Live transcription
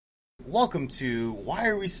Welcome to Why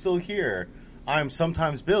Are We Still Here? I'm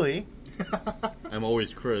sometimes Billy. I'm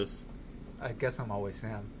always Chris. I guess I'm always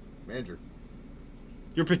Sam. Andrew.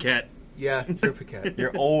 You're Paquette. Yeah, you're Paquette.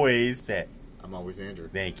 You're always Sam. I'm always Andrew.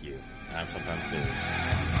 Thank you. I'm sometimes Billy.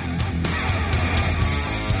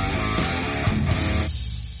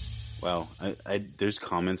 Wow, there's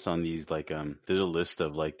comments on these, like, there's a list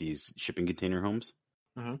of, like, these shipping container homes.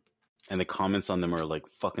 Mm-hmm. And the comments on them are, like,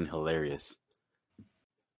 fucking hilarious.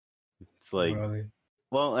 It's like, Really?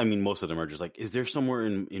 well, I mean, most of them are just like, is there somewhere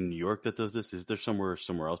in New York that does this? Is there somewhere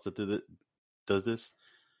else that does this?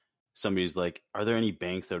 Somebody's like, are there any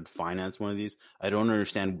banks that would finance one of these? I don't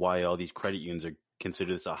understand why all these credit unions are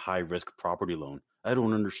considered this a high-risk property loan. I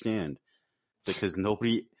don't understand. Because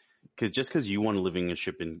just because you want to live in a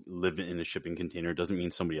shipping container doesn't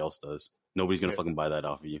mean somebody else does. Nobody's going to fucking buy that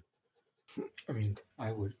off of you. I mean,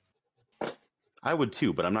 I would. I would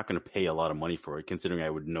too, but I'm not going to pay a lot of money for it, considering I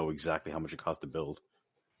would know exactly how much it costs to build.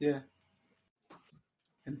 Yeah.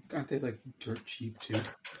 And aren't they like dirt cheap too?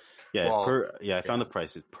 Yeah, Well, I found the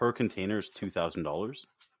prices. Per container is $2,000.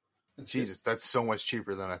 Jesus, that's so much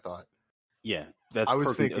cheaper than I thought. Yeah, that's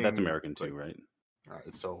thinking, that's American too, right? All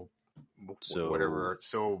right, so whatever.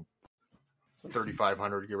 So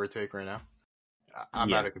 3,500 give or take right now.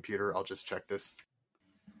 I'm at a computer. I'll just check this.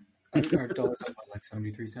 Our dollars about like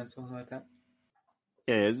 73 cents, something like that.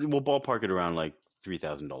 Yeah, we'll ballpark it around like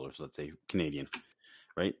 $3,000, let's say Canadian,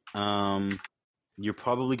 right? You're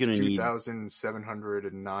probably going to need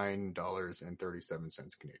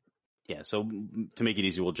 $2,709.37 Canadian. Yeah, so to make it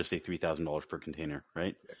easy, we'll just say $3,000 per container,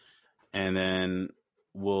 right? Yeah. And then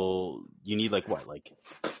you need like what, like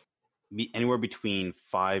anywhere between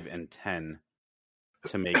 5 and 10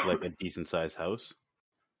 to make like a decent sized house.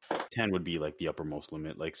 10 would be like the uppermost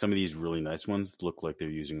limit. Like some of these really nice ones look like they're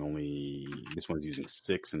using this one's using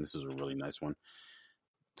 6, and this is a really nice one.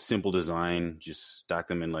 Simple design, just stack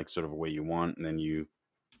them in like sort of a way you want, and then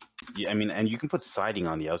and you can put siding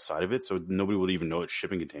on the outside of it, so nobody would even know it's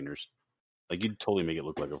shipping containers. Like you'd totally make it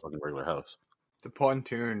look like a fucking regular house. The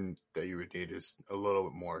pontoon that you would need is a little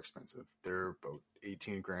bit more expensive. They're about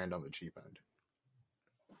 $18,000 on the cheap end.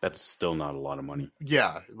 That's still not a lot of money.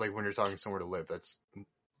 Yeah, like when you're talking somewhere to live, that's.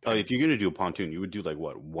 Oh, if you're going to do a pontoon, you would do like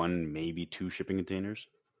what, 1, maybe 2 shipping containers?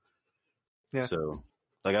 Yeah. So,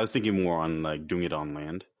 like I was thinking more on like doing it on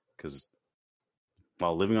land, because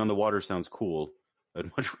while living on the water sounds cool, I'd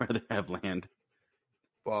much rather have land.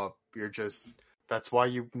 Well, that's why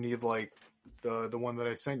you need like the one that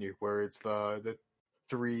I sent you, where it's the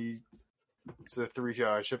three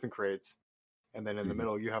shipping crates, and then in the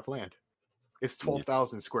middle you have land. It's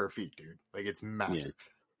 12,000 square feet, dude. Like it's massive. Yeah.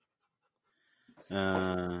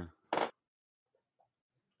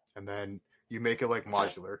 And then you make it like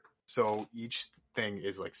modular, so each thing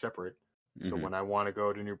is like separate. So when I want to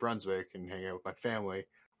go to New Brunswick and hang out with my family,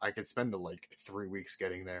 I could spend 3 weeks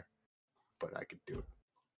getting there, but I could do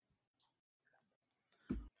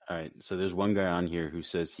it. All right. So there's one guy on here who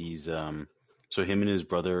says he's so him and his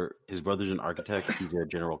brother's an architect.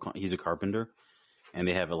 He's a carpenter, and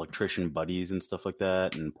they have electrician buddies and stuff like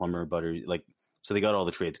that, and plumber buddies. Like, so they got all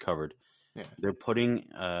the trades covered. Yeah. They're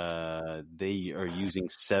they are using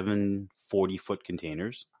 7 40-foot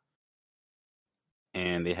containers,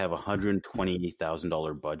 and they have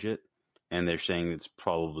 $120,000 budget, and they're saying it's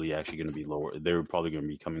probably actually going to be lower. They're probably going to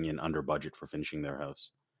be coming in under budget for finishing their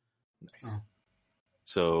house. Nice. Oh.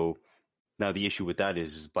 So now the issue with that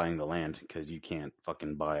is buying the land, because you can't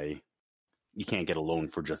get a loan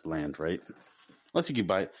for just land, right? Unless you could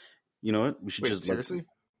buy, you know what? We should just seriously.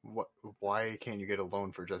 Why can't you get a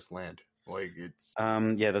loan for just land? Like it's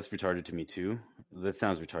yeah, that's retarded to me too. That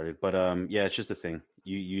sounds retarded, but yeah, it's just a thing.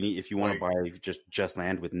 You need, if you want to buy just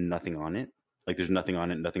land with nothing on it, like there's nothing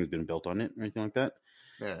on it, nothing's been built on it or anything like that.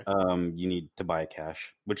 Yeah. You need to buy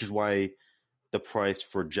cash, which is why the price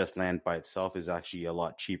for just land by itself is actually a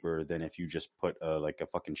lot cheaper than if you just put like a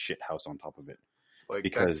fucking shit house on top of it.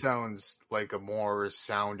 Like that sounds like a more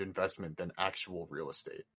sound investment than actual real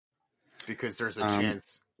estate, because there's a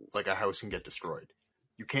chance like a house can get destroyed.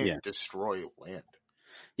 You can't destroy land.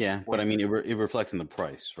 Yeah, but I mean, it reflects in the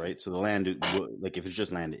price, right? So the land, like if it's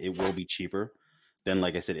just land, it will be cheaper than,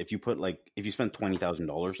 like I said, if you spend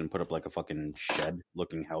 $20,000 and put up like a fucking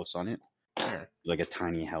shed-looking house on it, like a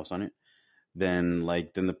tiny house on it, then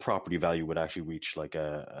the property value would actually reach like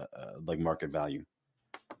a like market value,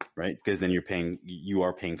 right? Because then you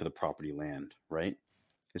are paying for the property land, right?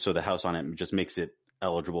 And so the house on it just makes it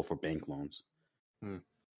eligible for bank loans.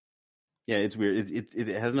 Yeah, it's weird. It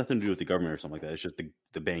has nothing to do with the government or something like that. It's just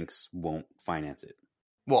the banks won't finance it.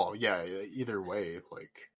 Well, yeah, either way,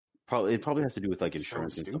 like It probably has to do with like That's so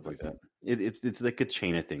insurance and stuff stupid. like that. It's like a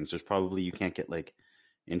chain of things. There's probably you can't get like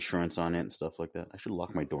insurance on it and stuff like that. I should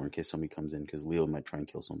lock my door in case somebody comes in because Leo might try and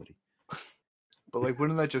kill somebody. But like,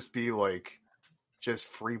 wouldn't that just be like just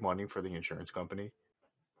free money for the insurance company?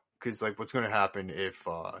 Because like, what's going to happen if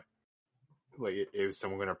like is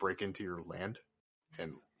someone going to break into your land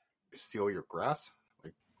and steal your grass?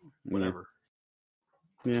 Like, whatever.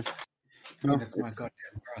 Yeah. I mean, that's my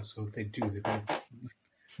goddamn grass, so if they do, they're going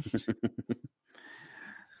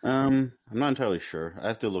I'm not entirely sure. I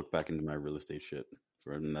have to look back into my real estate shit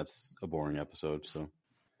and that's a boring episode. So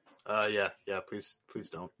Yeah. Please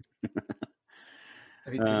don't. I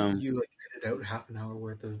mean, didn't you like edit out half an hour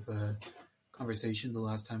worth of conversation the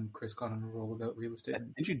last time Chris got on a roll about real estate?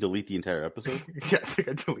 didn't you delete the entire episode? Yeah, I think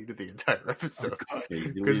I deleted the entire episode Yeah,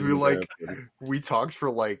 you because deleted the entire episode. we talked for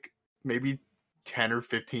like maybe 10 or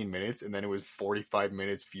 15 minutes, and then it was 45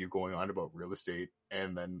 minutes of you going on about real estate,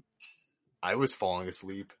 and then I was falling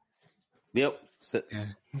asleep. Yep. Yeah.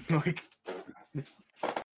 Like,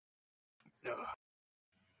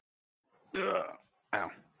 Ow.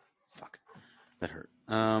 Fuck. That hurt.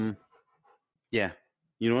 Yeah.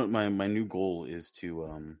 You know what? My new goal is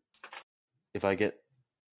to if I get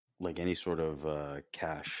like any sort of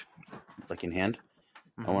cash like in hand,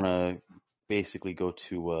 I want to basically go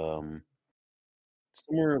to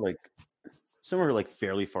somewhere like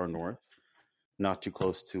fairly far north, not too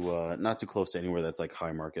close to anywhere that's like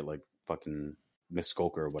high market, like fucking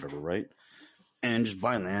Muskoka or whatever, right? And just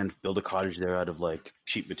buy land, build a cottage there out of like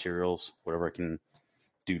cheap materials, whatever I can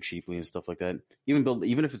do cheaply and stuff like that.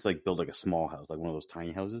 Even if it's like build like a small house, like one of those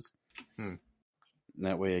tiny houses. And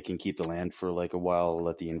that way I can keep the land for like a while,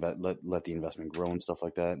 let the investment grow and stuff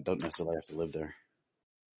like that. Don't necessarily have to live there.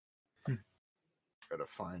 gotta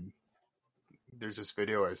find. There's this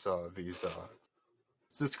video I saw of these.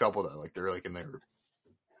 It's this couple that like they're like in their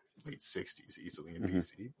late 60s, easily in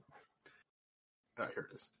BC. Here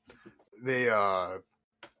it is.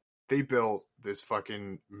 They built this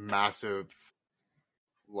fucking massive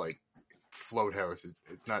like float house.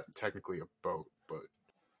 It's not technically a boat, but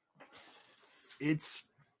it's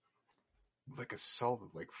like a solid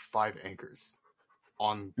like 5 anchors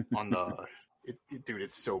on the. Dude,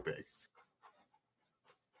 it's so big.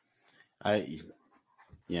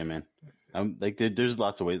 Yeah, man. Like there's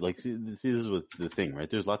lots of ways. Like, see, this is what the thing, right?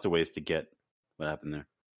 There's lots of ways to get what happened there.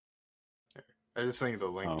 I just sent you the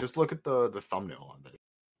link. Oh. Just look at the thumbnail on it.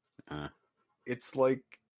 It's like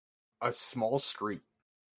a small street.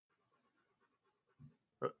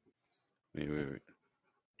 Wait.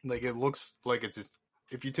 Like it looks like it's just,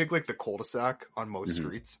 if you take like the cul-de-sac on most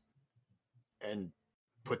streets and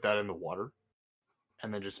put that in the water,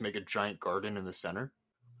 and then just make a giant garden in the center.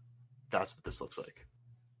 That's what this looks like.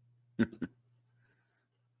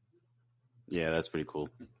 Yeah, that's pretty cool.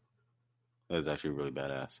 That's actually really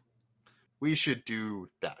badass. We should do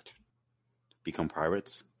that. Become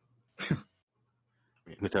pirates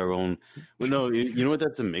with our own. Well, no, you know what?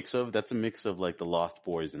 That's a mix of. That's a mix of like the Lost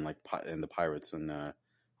Boys and like and the pirates and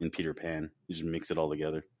in Peter Pan. You just mix it all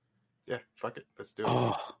together. Yeah, fuck it. Let's do it.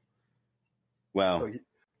 Oh, wow! Oh,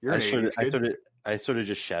 you're an 80s kid. I sort of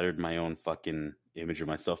just shattered my own fucking image of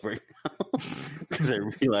myself right now because I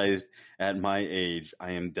realized at my age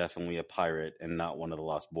I am definitely a pirate and not one of the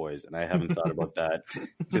Lost Boys, and I haven't thought about that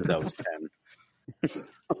since I was 10.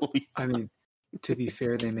 I mean, to be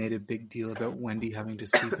fair, they made a big deal about Wendy having to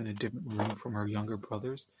sleep in a different room from her younger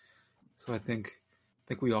brothers. So I think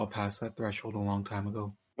we all passed that threshold a long time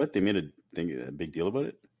ago. What, they made a big deal about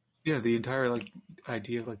it? Yeah, the entire like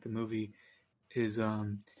idea of like the movie is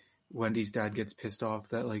Wendy's dad gets pissed off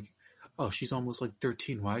that like, oh, she's almost like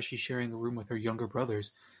 13. Why is she sharing a room with her younger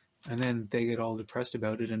brothers? And then they get all depressed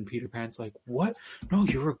about it, and Peter Pan's like, what? No,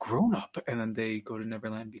 you're a grown-up. And then they go to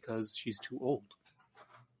Neverland because she's too old.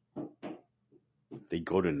 They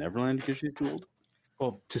go to Neverland because she's too old?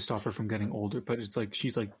 Well, to stop her from getting older, but it's like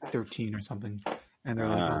she's like 13 or something. And they're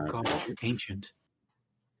like, oh, God, you're ancient.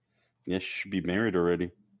 Yeah, she should be married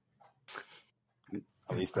already.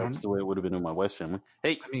 At least that's the way it would have been in my wife's family.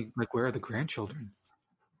 Hey! I mean, like, where are the grandchildren?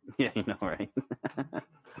 Yeah, you know, right?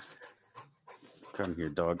 Come here,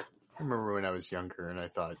 dog. I remember when I was younger and I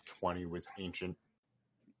thought 20 was ancient.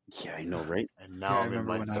 Yeah, I know, right? And now I I'm in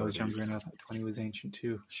remember my when 30s. I was younger and I thought 20 was ancient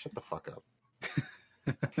too. Shut the fuck up.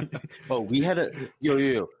 Oh, we had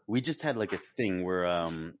yo. We just had like a thing where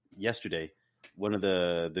yesterday, one of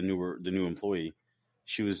the new employee,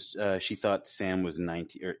 she thought Sam was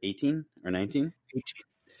 19 or 18 or 19. 18.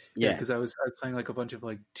 Yeah, because I was playing like a bunch of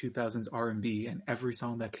like 2000s R&B, and every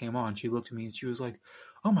song that came on, she looked at me and she was like,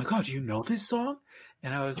 "Oh my God, you know this song?"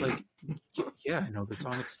 And I was like, "Yeah, I know this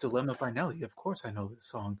song. It's Dilemma by Nelly. Of course I know this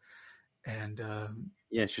song." And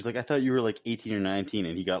Yeah, she's like, I thought you were like 18 or 19,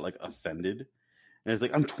 and he got like offended. And it's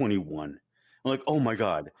like, I'm 21. I'm like, oh my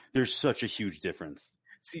god, there's such a huge difference.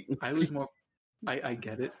 see, I was more. I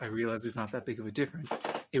get it. I realize there's not that big of a difference.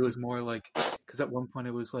 It was more like, because at one point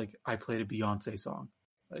it was like I played a Beyonce song,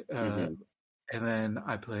 and then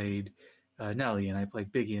I played Nelly, and I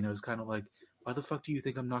played Biggie, and it was kind of like, why the fuck do you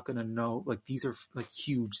think I'm not gonna know? Like, these are like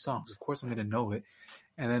huge songs. Of course I'm gonna know it.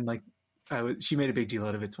 And then like she made a big deal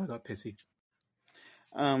out of it, so I got pissy.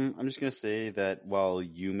 I'm just gonna say that while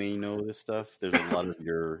you may know this stuff, there's a lot of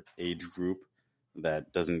your age group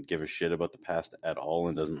that doesn't give a shit about the past at all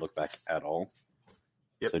and doesn't look back at all.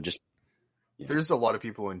 Yep. So just There's a lot of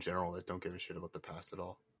people in general that don't give a shit about the past at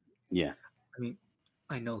all. yeah. I mean,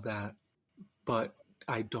 I know that, but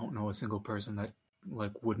I don't know a single person that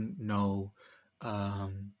like wouldn't know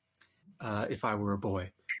if I were a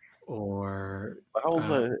boy, or How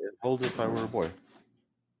old if I were a boy?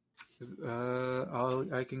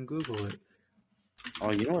 I can Google it.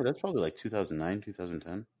 Oh, you know what? That's probably like 2009,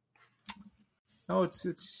 2010. No, it's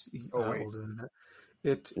wait. older than that.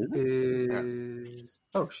 It Is it? is.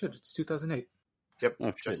 Oh shit! It's 2008. Yep.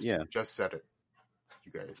 Oh shit! Yeah, Just said it.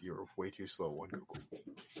 You guys, you were way too slow on Google.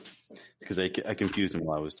 because I confused him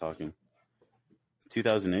while I was talking.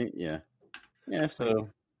 2008. Yeah. Yeah. So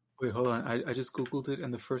Wait, hold on. I just Googled it,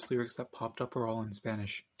 and the first lyrics that popped up are all in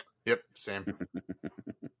Spanish. Yep, same.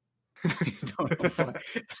 I don't know why.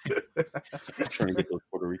 trying to get those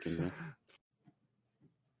Puerto Ricans. In.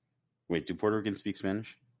 Wait, do Puerto Ricans speak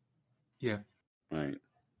Spanish? Yeah. All right.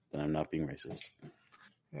 Then I'm not being racist.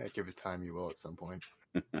 Yeah, give it time, you will at some point.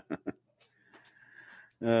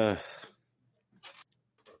 Uh,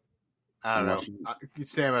 I don't know.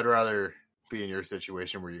 Sam, I'd rather be in your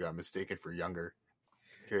situation where you got mistaken for younger.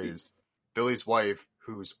 Because Billy's wife,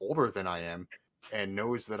 who's older than I am, and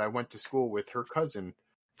knows that I went to school with her cousin,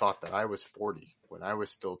 thought that I was 40 when I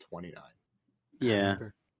was still 29. yeah.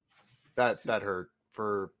 That hurt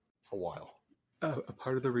for a while. A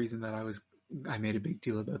part of the reason that I made a big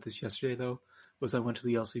deal about this yesterday, though, was I went to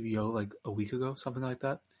the LCBO like a week ago, something like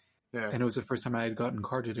that. Yeah. And it was the first time I had gotten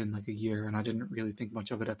carded in like a year, and I didn't really think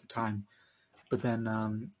much of it at the time. But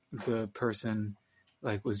then the person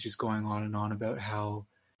like was just going on and on about how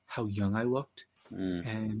young I looked,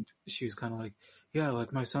 and she was kind of like, yeah,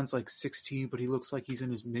 like my son's like 16, but he looks like he's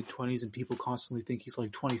in his mid-20s, and people constantly think he's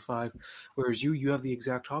like 25, whereas you have the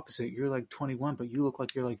exact opposite. You're like 21, but you look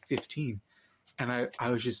like you're like 15. And I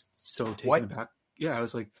was just so taken aback. Yeah, I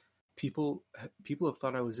was like, people have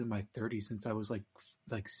thought I was in my 30s since I was like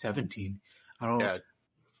 17. I don't. Yeah,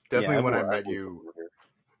 definitely. Yeah,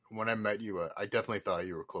 when I met you, I definitely thought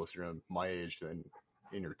you were closer to my age than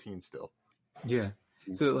in your teens still. Yeah.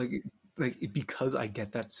 So like because I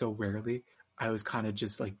get that so rarely, I was kind of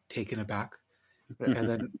just like taken aback.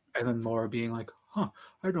 And then Laura being like, huh,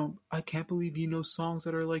 I can't believe you know songs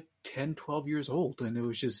that are like 10, 12 years old. And it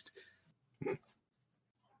was just.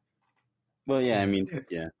 Well, yeah, I mean,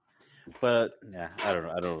 yeah. But yeah, I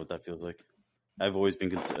don't know what that feels like. I've always been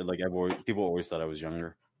considered like people always thought I was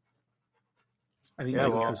younger. I mean,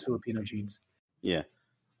 those Filipino genes. Yeah,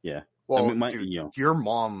 yeah. Well, I mean, dude, your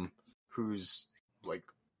mom, who's like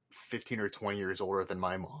 15 or 20 years older than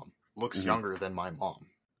my mom, looks younger than my mom.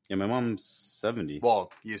 Yeah, my mom's 70.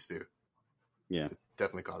 Well, used to. Yeah,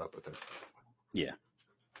 definitely caught up with her. Yeah,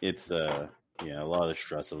 it's a lot of the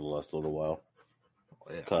stress of the last little while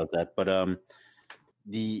has caused that. But I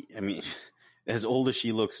mean, as old as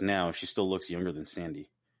she looks now, she still looks younger than Sandy.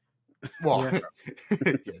 Well,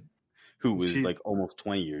 who was like almost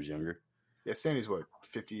 20 years younger. Yeah, Sandy's what,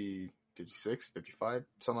 50, 56, 55,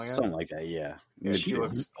 something like that? Something like that, yeah. She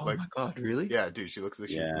looks like... Oh my god, really? Yeah, dude, she looks like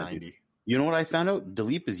she's 90. Dude. You know what I found out?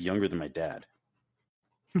 Dilip is younger than my dad.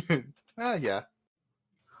 Yeah.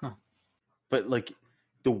 Huh. But like,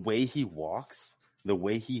 the way he walks, the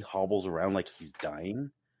way he hobbles around like he's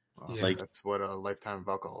dying... Like that's what a lifetime of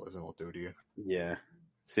alcoholism will do to you. Yeah.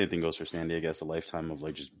 Same thing goes for Sandy, I guess. A lifetime of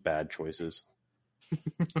like just bad choices.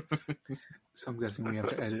 So I'm guessing we have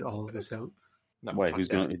to edit all of this out. No, why?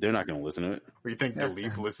 They're not gonna listen to it. Or you think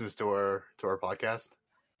Dilip listens to our podcast?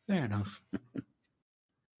 Fair enough.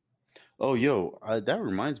 Oh, yo, that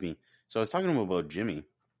reminds me. So I was talking to him about Jimmy,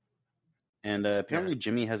 and apparently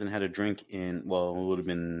Jimmy hasn't had a drink in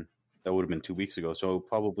that would have been 2 weeks ago, so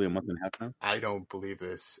probably a month and a half now. I don't believe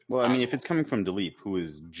this. Well, I mean, if it's coming from Dilip, who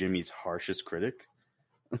is Jimmy's harshest critic,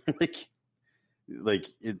 like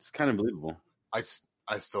it's kind of believable. I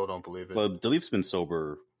still don't believe it. Well, Dilip's been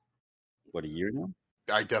sober, what, a year now?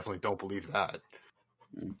 I definitely don't believe that.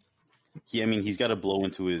 He's got to blow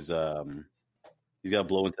into his he's got to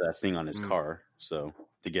blow into that thing on his car, so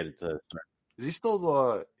to get it to start. Is he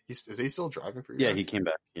still Is he still driving for you? Yeah, guys? he came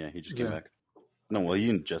back. Yeah, he just came Yeah. back. No, well, he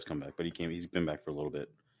didn't just come back, but he's been back for a little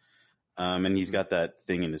bit. And he's got that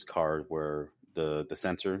thing in his car where the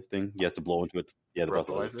sensor thing, you have to blow into it. Yeah, the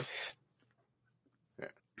breathalyzer. Breathalyzer? Yeah.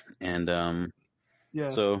 And Yeah.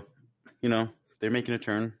 so, you know, they're making a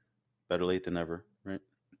turn. Better late than never, right?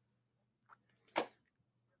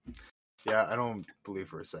 Yeah, I don't believe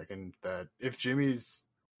for a second that if Jimmy's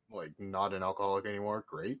like not an alcoholic anymore,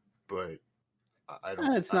 great. But I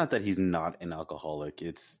don't. It's not that he's not an alcoholic.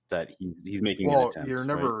 It's that he's making an Well, attempt. you're right?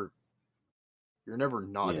 never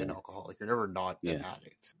not Yeah. an alcoholic. You're never not an Yeah.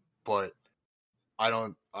 addict. But I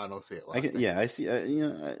don't see it lasting. I see.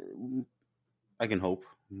 I can hope.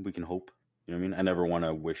 We can hope. You know what I mean? I never want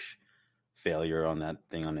to wish failure on that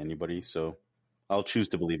thing on anybody, so I'll choose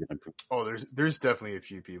to believe it. Oh, there's definitely a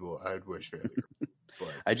few people I'd wish failure.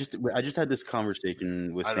 But I just had this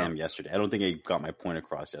conversation with I Sam don't- yesterday. I don't think I got my point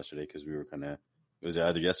across yesterday because we were it was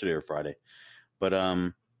either yesterday or Friday, but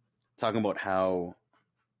talking about how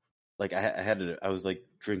like I was like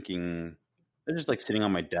drinking, I was just like sitting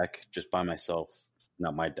on my deck just by myself,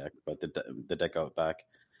 not my deck, but the deck out back,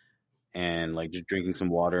 and like just drinking some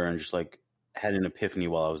water and just like had an epiphany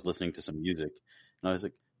while I was listening to some music, and I was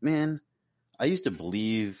like, man, I used to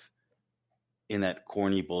believe in that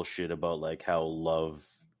corny bullshit about like how love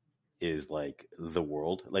is like the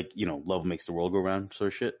world, like, you know, love makes the world go round sort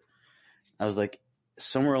of shit. I was like,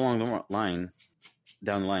 somewhere along the line,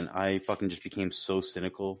 down the line, I fucking just became so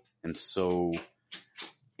cynical and so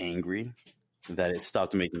angry that it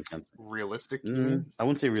stopped making sense. realistic, you mean? I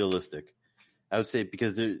wouldn't say realistic. I would say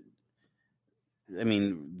because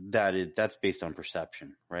that's based on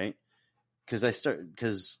perception, right?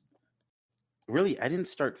 Because really, I didn't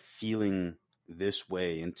start feeling this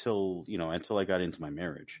way until I got into my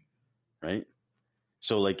marriage, right?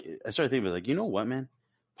 So like, I started thinking about like, you know what, man?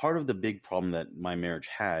 Part of the big problem that my marriage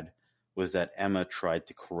had was that Emma tried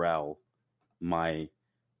to corral my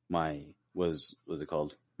what's it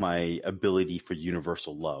called? My ability for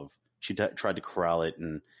universal love. She tried to corral it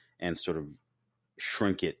and sort of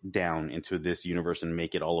shrink it down into this universe and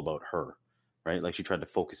make it all about her, right? Like she tried to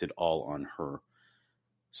focus it all on her.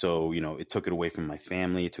 So, you know, it took it away from my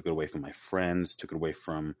family, it took it away from my friends, took it away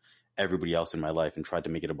from everybody else in my life and tried to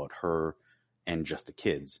make it about her and just the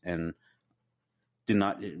kids. And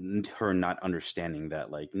her not understanding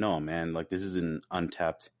that, like, no, man, like this is an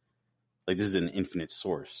untapped, like this is an infinite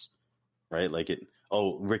source, right? Like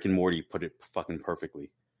Rick and Morty put it fucking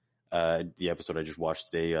perfectly. The episode I just watched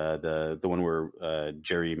today, the one where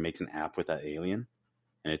Jerry makes an app with that alien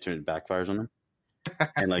and it backfires on him.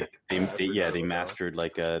 And like they mastered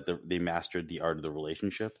they mastered the art of the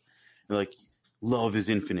relationship. And like, love is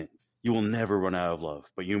infinite. You will never run out of love.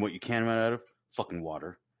 But you know what you can run out of? Fucking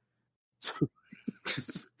water. So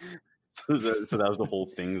that was the whole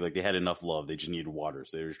thing. Like they had enough love, they just needed water.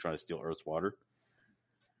 So they were just trying to steal Earth's water.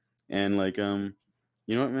 And like, you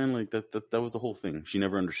know what, man? Like that was the whole thing. She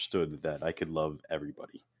never understood that I could love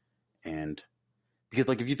everybody. And because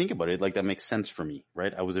like, if you think about it, like that makes sense for me,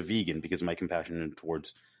 right? I was a vegan because of my compassion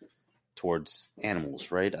towards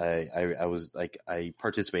animals, right? I was like, I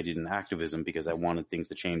participated in activism because I wanted things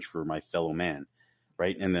to change for my fellow man,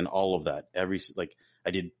 right? And then all of that,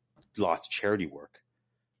 I did lots of charity work,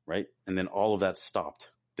 right? And then all of that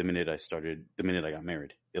stopped the minute I got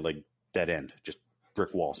married. It like dead end, just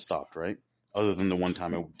brick wall stopped, right? Other than the one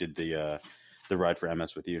time I did the ride for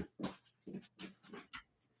MS with you.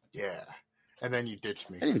 Yeah. And then you ditched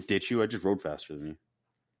me. I didn't ditch you. I just rode faster than you.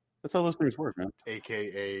 That's how those things work, man.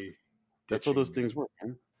 AKA. That's how those things work,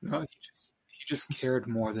 man. No, he just cared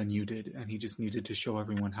more than you did, and he just needed to show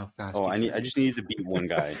everyone how fast. Oh, he I just needed to beat one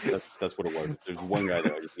guy. That's what it was. There's one guy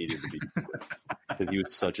that I just needed to beat because he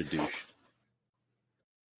was such a douche.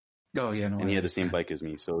 Oh yeah, no, and he had the same bike as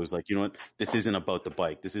me. So it was like, you know what? This isn't about the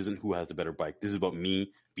bike. This isn't who has the better bike. This is about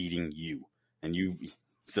me beating you. And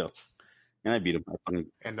I beat him.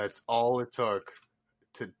 And that's all it took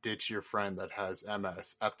to ditch your friend that has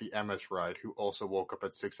MS at the MS ride, who also woke up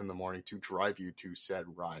at 6 a.m. to drive you to said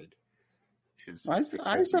ride. I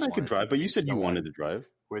said I could drive, but you said you wanted to drive.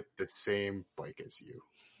 With the same bike as you.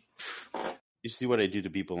 You see what I do to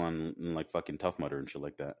people on like fucking Tough Mudder and shit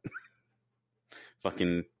like that.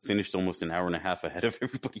 Fucking finished almost an hour and a half ahead of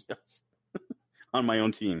everybody else on my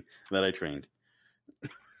own team that I trained.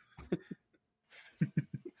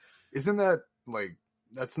 Isn't that like,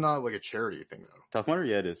 that's not like a charity thing though? Tough Mudder?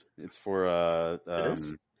 Yeah, it is. It's for, it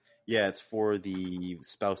is? Yeah, it's for the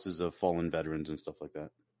spouses of fallen veterans and stuff like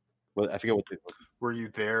that. Well, I forget what they Were you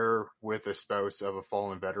there with a spouse of a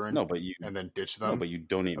fallen veteran? No, but you and then ditch them. No, but you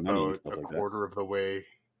donate money and stuff about like a quarter of the way.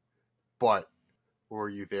 But were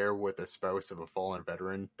you there with a spouse of a fallen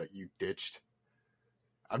veteran that you ditched?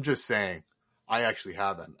 I'm just saying, I actually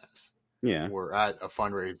have MS. Yeah. We're at a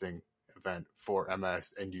fundraising event for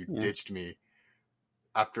MS, and you ditched me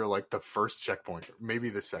after like the first checkpoint, maybe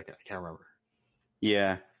the second. I can't remember.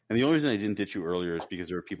 Yeah. And the only reason I didn't ditch you earlier is because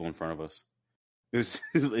there were people in front of us. It was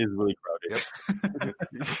really crowded. Yep.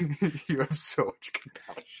 You have so much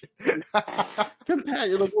compassion.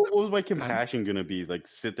 Compassion. Like, what was my compassion going to be? Like,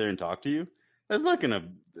 sit there and talk to you? That's not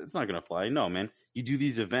gonna fly. No, man. You do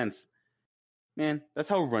these events, man. That's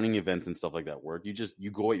how running events and stuff like that work.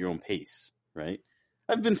 You go at your own pace, right?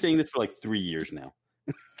 I've been saying this for like 3 years now.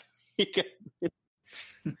 Like,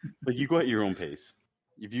 you go at your own pace.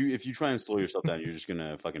 If you try and slow yourself down, you're just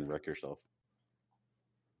gonna fucking wreck yourself.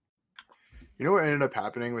 You know what ended up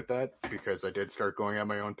happening with that? Because I did start going at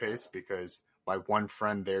my own pace because my one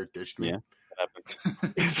friend there ditched me.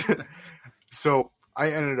 Yeah. So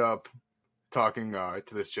I ended up talking to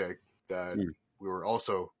this chick that we were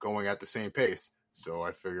also going at the same pace. So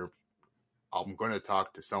I figured I'm going to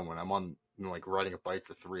talk to someone. I'm on like riding a bike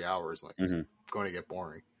for 3 hours. Like it's going to get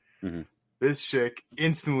boring. Mm-hmm. This chick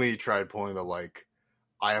instantly tried pulling the like,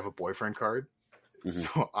 I have a boyfriend card.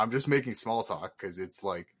 So I'm just making small talk because it's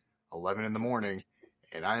like 11 in the morning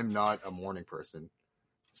and I'm not a morning person.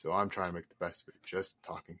 So I'm trying to make the best of it. Just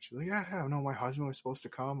talking. She's like, yeah, no, my husband was supposed to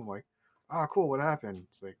come. I'm like, oh, cool. What happened?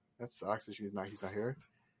 It's like, that sucks that he's not here.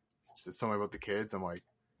 She said something about the kids. I'm like,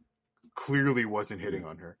 clearly wasn't hitting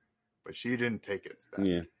on her, but she didn't take it as that.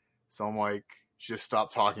 Yeah. So I'm like, she just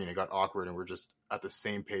stopped talking and it got awkward and we're just at the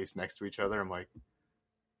same pace next to each other. I'm like,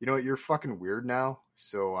 you know what? You're fucking weird now.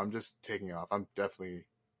 So I'm just taking off. I'm definitely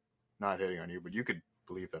not hitting on you, but you could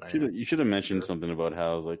believe that I am. You should have mentioned something about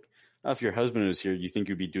how, like, oh, if your husband was here, you think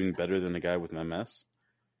you'd be doing better than a guy with MS?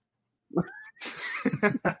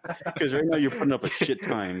 Because right now you're putting up a shit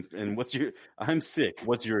time. And I'm sick.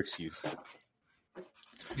 What's your excuse?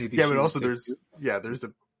 Maybe yeah, but also there's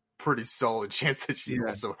a pretty solid chance that she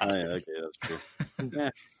also had it. Okay, that's true. Yeah.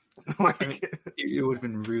 Like, it would have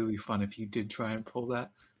been really fun if you did try and pull that.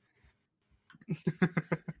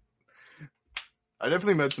 I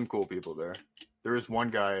definitely met some cool people there. There was one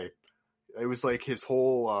guy, it was like his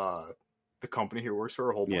whole, the company he works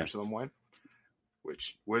for, a whole bunch of them went,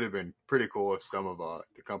 which would have been pretty cool if some of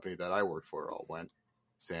the company that I worked for all went.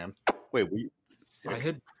 Sam. Wait, were you? I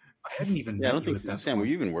hadn't even. Yeah, I don't think so. Sam, were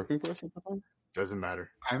you even working for us at the time? Doesn't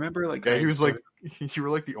matter. I remember, like, yeah, he was like, you were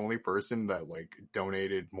like the only person that like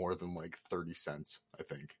donated more than like 30 cents, I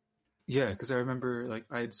think. Yeah, because I remember, like,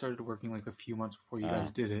 I had started working like a few months before you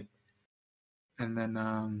guys did it, and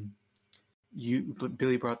then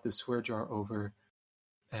Billy brought this swear jar over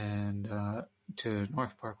and to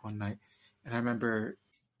North Park one night, and I remember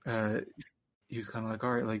he was kind of like,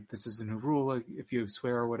 all right, like, this is a new rule, like, if you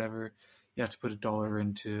swear or whatever, you have to put $1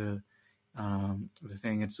 into the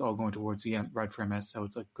thing. It's all going towards the Ride for MS, so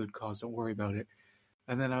it's like good cause, don't worry about it.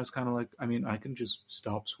 And then I was kind of like, I mean, I can just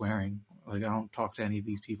stop swearing. Like, I don't talk to any of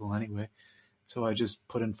these people anyway. So I just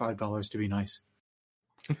put in $5 to be nice.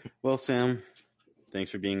 Well, Sam,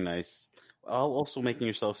 thanks for being nice. Also making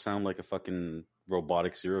yourself sound like a fucking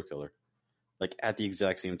robotic serial killer. Like, at the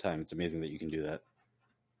exact same time. It's amazing that you can do that.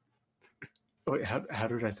 Wait, how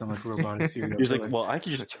did I sound like a robotic serial He's killer? like, well, I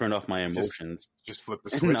could just turn off my emotions. Just flip the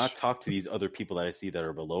switch. And not talk to these other people that I see that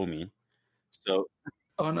are below me. So.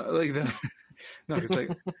 Oh, no, like that. No, it's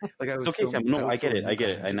like I was. It's okay, Sam. No, I get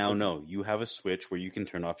it. I now know. You have a switch where you can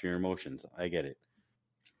turn off your emotions. I get it.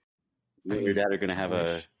 Me and your dad are going to have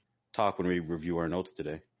a talk when we review our notes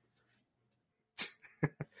today.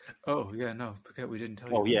 Oh, yeah, no. Okay, we didn't tell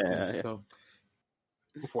you. Oh, yeah. So,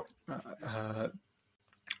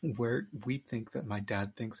 where we think that my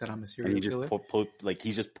dad thinks that I'm a serial killer. Like,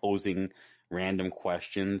 he's just posing random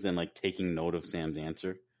questions and, like, taking note of Sam's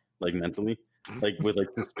answer, like, mentally. Like, with, like,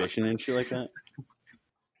 suspicion and shit like that.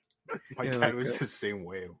 My dad was the same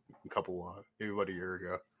way maybe about a year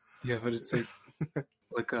ago. Yeah, but it's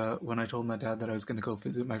like, when I told my dad that I was going to go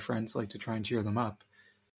visit my friends, like, to try and cheer them up,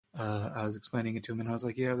 I was explaining it to him, and I was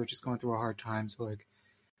like, yeah, they're just going through a hard time, so, like,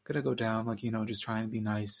 gonna go down, like, you know, just try and be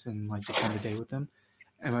nice and, like, just spend the day with them.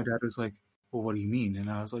 And my dad was like, well, what do you mean?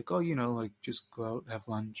 And I was like, oh, you know, like, just go out, have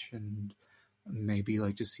lunch, and maybe,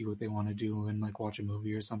 like, just see what they want to do and, like, watch a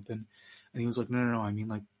movie or something. And he was like, no, I mean,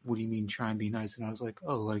 like, what do you mean try and be nice? And I was like,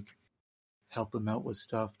 oh, like, help them out with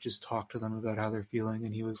stuff, just talk to them about how they're feeling.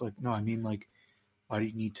 And he was like, no, I mean, like, why do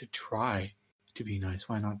you need to try to be nice?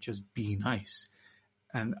 Why not just be nice?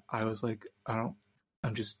 And I was like, I'm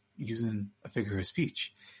just using a figure of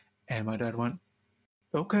speech. And my dad went,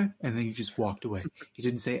 okay. And then he just walked away. He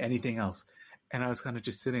didn't say anything else. And I was kind of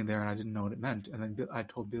just sitting there and I didn't know what it meant. And then I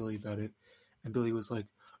told Billy about it. And Billy was like,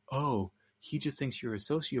 oh, he just thinks you're a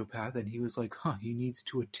sociopath. And he was like, huh, he needs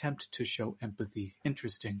to attempt to show empathy.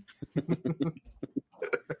 Interesting.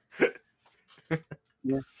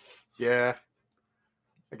 Yeah,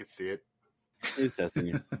 I can see it. He's testing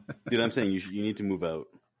you. Dude, I'm saying you need to move out.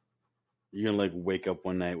 You're gonna like wake up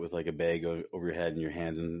one night with like a bag over your head and your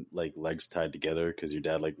hands and like legs tied together because your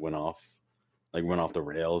dad like went off the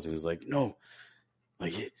rails and was like, no,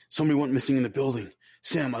 like somebody went missing in the building.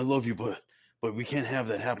 Sam, I love you, but we can't have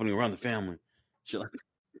that happening around the family. Shit like,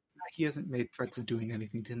 He hasn't made threats of doing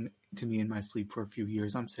anything to me in my sleep for a few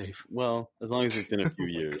years. I'm safe. well, as long as it's been a few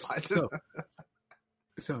years.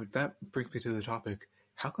 So that brings me to the topic.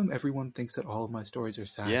 How come everyone thinks that all of my stories are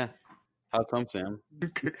sad? Yeah. How come, Sam?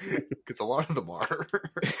 Because a lot of them are.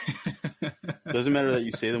 Doesn't matter that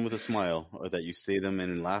you say them with a smile or that you say them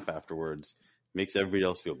and laugh afterwards. Makes everybody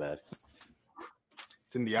else feel bad.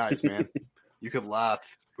 It's in the eyes, man. You could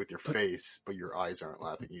laugh with your face, but your eyes aren't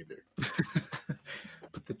laughing either.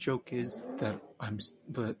 But the joke is that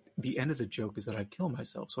the end of the joke is that I kill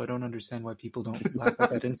myself, so I don't understand why people don't laugh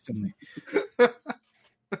at that instantly.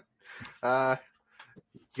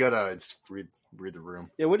 You gotta just read the room.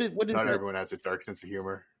 Yeah, what is Not that? everyone has a dark sense of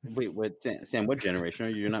humor. Wait, what, Sam? What generation are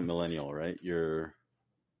you? You're not millennial, right?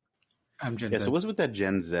 I'm Gen Yeah. Z. So what's with that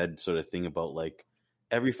Gen Z sort of thing about like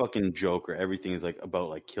every fucking joke or everything is like about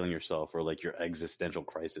like killing yourself or like your existential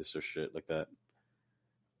crisis or shit like that?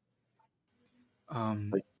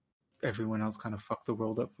 Everyone else kind of fucked the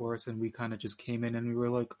world up for us, and we kind of just came in and we were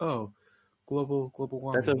like, oh, global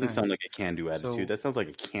warming. That doesn't nice. sound like a can-do attitude. So- That sounds like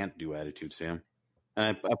a can't-do attitude, Sam.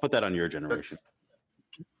 And I put that on your generation.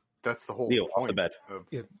 That's the whole Leo, point off the bat. of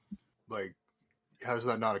Yeah. like, how's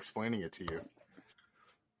that not explaining it to you?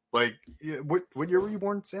 Like, yeah, what year were you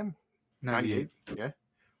born, Sam? 98. Yeah,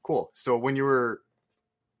 cool. So when you were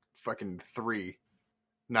fucking 3,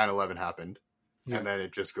 9/11 happened, Yeah. and then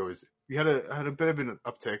it just goes. You had a bit of an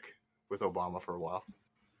uptick with Obama for a while,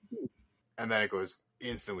 and then it goes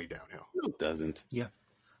instantly downhill. No, it doesn't. Yeah.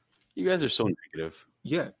 You guys are so negative.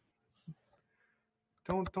 Yeah.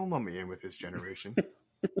 Don't lump me in with his generation.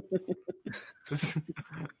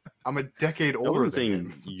 I'm a decade I older wasn't than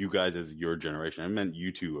saying him. you guys as your generation. I meant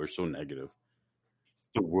you two are so negative.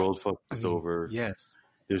 The world fucked us over. Yes.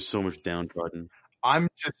 There's so much downtrodden. I'm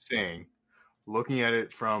just saying, looking at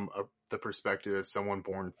it from the perspective of someone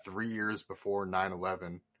born 3 years before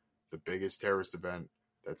 9/11, the biggest terrorist event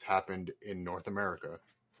that's happened in North America,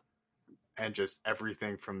 and just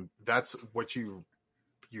everything from that's what you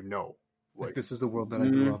know. Like, this is the world that I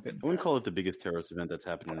grew up in. I wouldn't call it the biggest terrorist event that's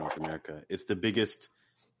happened in North America. It's the biggest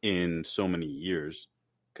in so many years.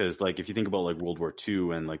 Because, like, if you think about like World War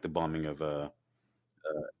II and like the bombing of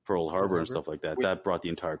Pearl Harbor and stuff like that, that brought the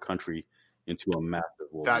entire country into a massive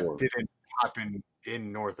world war. That didn't happen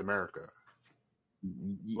in North America.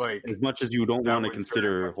 Like, as much as you don't that want to was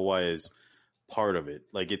consider very- Hawaii as part of it,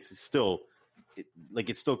 like it's still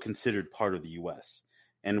considered part of the U.S.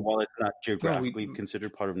 And while it's not geographically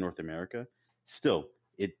considered part of North America, still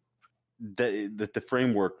the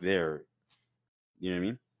framework there. You know what I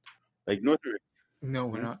mean? Like North America. No,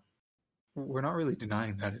 we're not. We're not really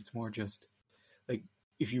denying that. It's more just like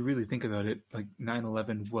if you really think about it, like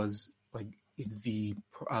 9/11 was like the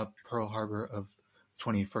Pearl Harbor of the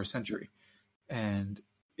 21st century, and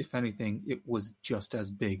if anything, it was just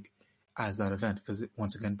as big as that event because it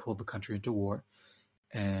once again pulled the country into war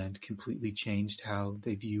and completely changed how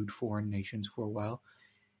they viewed foreign nations for a while.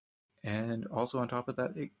 And also on top of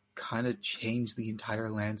that, it kind of changed the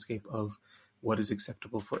entire landscape of what is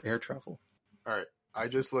acceptable for air travel. All right, I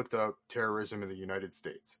just looked up terrorism in the United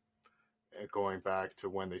States, and going back to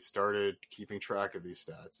when they started keeping track of these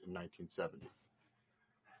stats in 1970.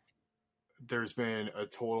 There's been a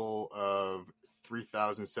total of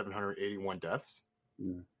 3,781 deaths,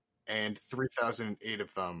 and 3,008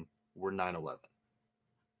 of them were 9/11.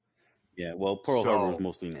 Yeah, well, Pearl Harbor was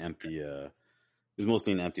mostly an empty. It was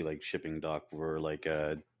mostly an empty like shipping dock where like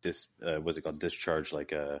what's it called, discharge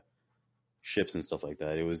like ships and stuff like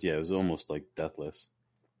that. It was almost like deathless.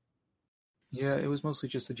 Yeah, it was mostly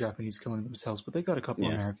just the Japanese killing themselves, but they got a couple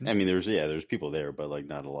Americans. I mean, there's people there, but like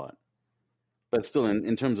not a lot. But still,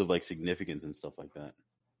 in terms of like significance and stuff like that.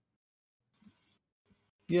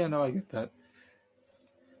 Yeah, no, I get that.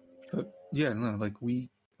 But yeah, no, like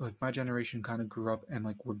my generation kind of grew up and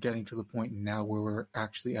like we're getting to the point now where we're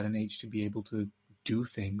actually at an age to be able to do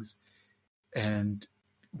things, and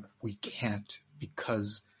we can't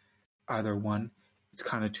because either one, it's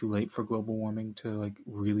kind of too late for global warming to like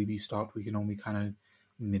really be stopped. We can only kind of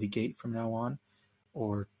mitigate from now on,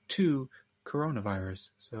 or two, coronavirus.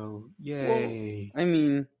 So yay! Well, I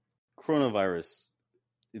mean, coronavirus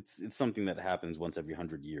it's something that happens once every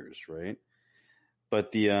 100 years, right?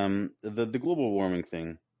 But the global warming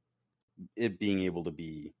thing, it being able to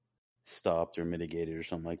be stopped or mitigated or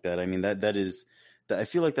something like that. I mean, that is that I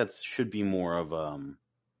feel like that should be more of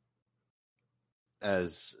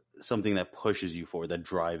as something that pushes you forward, that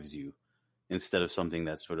drives you, instead of something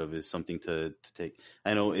that sort of is something to take.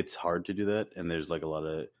 I know it's hard to do that, and there's like a lot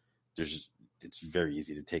of it's very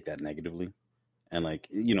easy to take that negatively, and like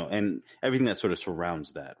and everything that sort of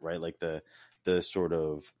surrounds that, right? Like the sort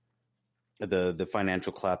of the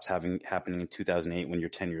financial collapse happening in 2008 when you're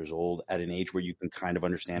 10 years old, at an age where you can kind of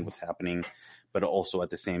understand what's happening, but also at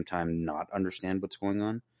the same time not understand what's going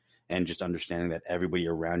on, and just understanding that everybody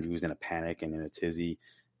around you is in a panic and in a tizzy.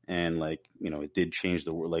 And like, it did change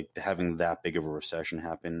the world, like having that big of a recession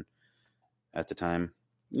happen at the time,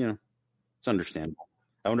 it's understandable.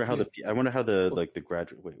 I wonder how the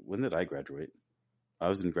graduate, wait, when did I graduate?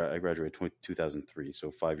 I graduated 2003. So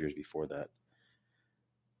 5 years before that.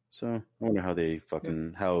 So I wonder how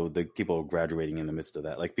how the people graduating in the midst of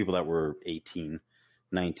that, like people that were 18,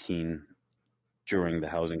 19 during the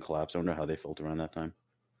housing collapse, I wonder how they felt around that time.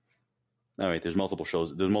 All right, there's multiple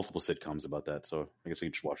sitcoms about that, so I guess I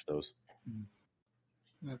could just watch those.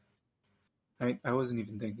 Yeah. I wasn't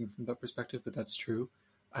even thinking from that perspective, but that's true.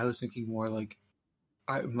 I was thinking more like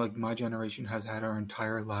my generation has had our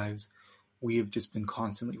entire lives. We have just been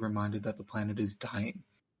constantly reminded that the planet is dying,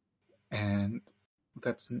 and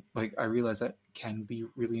that's like, I realize that can be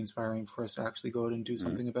really inspiring for us to actually go out and do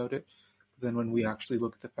something about it. But then when we actually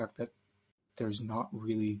look at the fact that there's not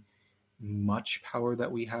really much power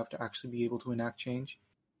that we have to actually be able to enact change,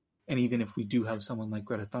 and even if we do have someone like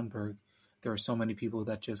Greta Thunberg, there are so many people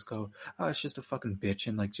that just go, oh, it's just a fucking bitch,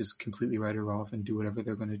 and like just completely write her off and do whatever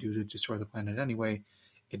they're going to do to destroy the planet anyway.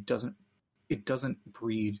 It doesn't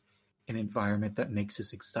breed an environment that makes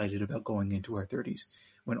us excited about going into our 30s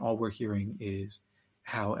when all we're hearing is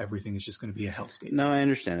how everything is just going to be a hellscape. No, I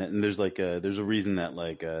understand that, and there's there's a reason that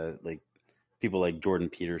like people like Jordan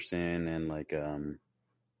Peterson and like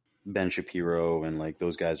Ben Shapiro and like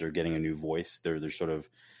those guys are getting a new voice. They're sort of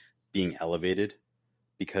being elevated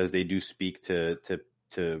because they do speak to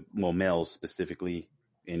males specifically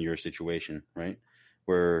in your situation, right?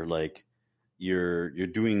 Where like you're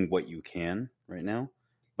doing what you can right now,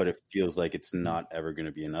 but it feels like it's not ever going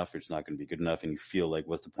to be enough. Or it's not going to be good enough, and you feel like,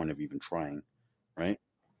 what's the point of even trying, right?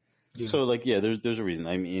 Yeah. So like, yeah, there's a reason.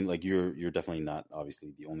 I mean, like you're definitely not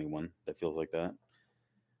obviously the only one that feels like that,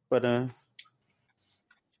 but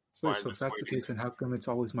so if that's the case, then how come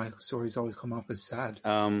my stories always come off as sad?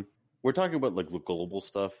 We're talking about like the global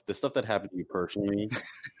stuff, the stuff that happened to you personally.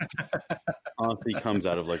 Honestly, comes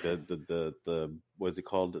out of like the what's it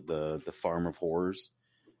called, the farm of horrors,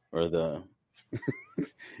 or the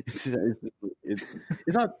it's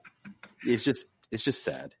not. It's just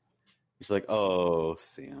sad. It's like, oh,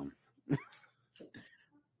 Sam.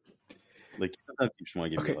 Like sometimes you just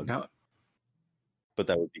want to give me a hug. Now, but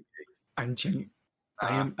that would be great.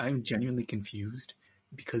 I'm genuinely confused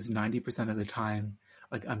because 90% of the time,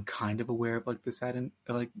 like, I'm kind of aware of like the sadness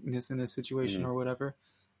in a situation or whatever,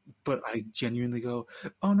 but I genuinely go,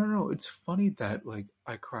 oh no, it's funny that like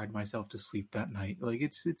I cried myself to sleep that night. Like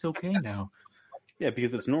it's okay now. Yeah,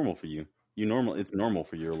 because it's normal for you. It's normal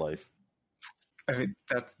for your life. I mean,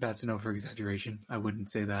 that's an over exaggeration. I wouldn't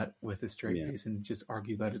say that with a straight face and just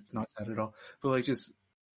argue that it's not sad at all. But like, just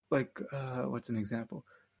like, what's an example?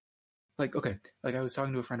 Like, okay, like I was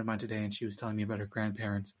talking to a friend of mine today, and she was telling me about her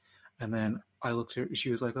grandparents, and then I looked at her.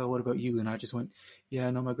 She was like, "Oh, what about you?" And I just went, "Yeah,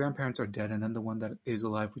 no, my grandparents are dead." And then the one that is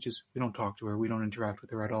alive, we don't talk to her, we don't interact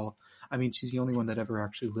with her at all. I mean, she's the only one that ever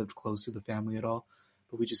actually lived close to the family at all.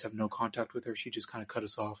 But we just have no contact with her. She just kind of cut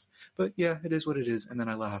us off. But yeah, it is what it is. And then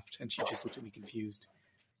I laughed, and she just looked at me confused.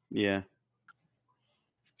 Yeah.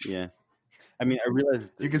 I mean, I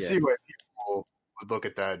realized you can see why people would look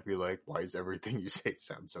at that and be like, "Why is everything you say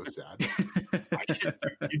sound so sad?"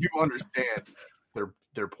 you do understand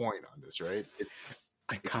their point on this, right?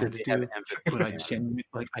 I kind of do,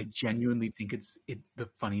 but I genuinely think it's the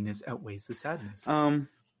funniness outweighs the sadness.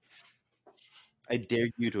 I dare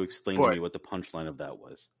you to explain to me what the punchline of that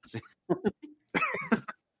was.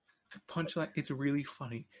 Punchline, it's really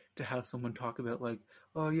funny to have someone talk about like,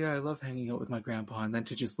 oh yeah, I love hanging out with my grandpa, and then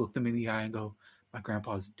to just look them in the eye and go, my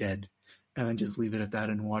grandpa's dead, and then just leave it at that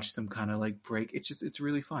and watch them kind of like break. It's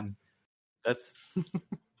really fun. I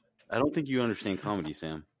don't think you understand comedy,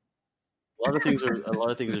 Sam. A lot of things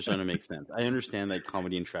are starting to make sense. I understand that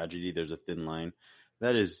comedy and tragedy, there's a thin line.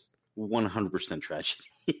 That is 100% tragedy.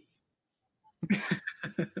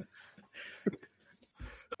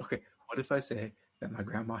 Okay, what if I say that my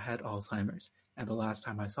grandma had Alzheimer's, and the last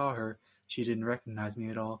time I saw her, she didn't recognize me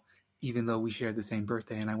at all, even though we shared the same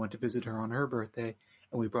birthday, and I went to visit her on her birthday,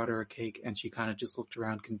 and we brought her a cake, and she kind of just looked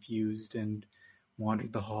around confused and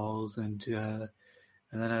wandered the halls, and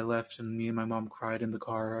then I left, and me and my mom cried in the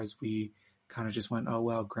car as we kind of just went, oh,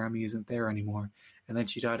 wow, Grammy isn't there anymore. And then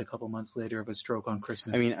she died a couple months later of a stroke on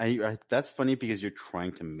Christmas. I mean, I that's funny because you're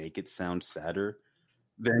trying to make it sound sadder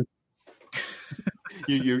than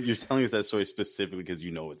you're telling us that story specifically because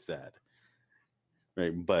you know it's sad,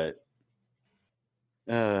 right? But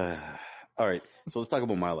all right, so let's talk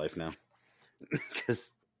about my life now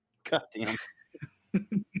because goddamn.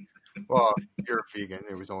 Well, you're a vegan.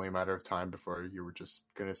 It was only a matter of time before you were just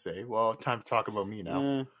gonna say, "Well, time to talk about me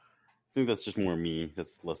now." I think that's just more me.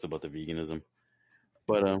 That's less about the veganism.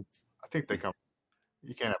 But I think they come.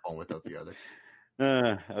 You can't have one without the other.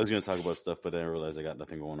 I was going to talk about stuff, but then I realized I got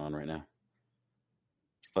nothing going on right now.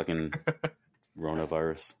 Fucking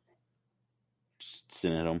coronavirus. Just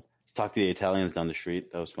sitting at home. Talk to the Italians down the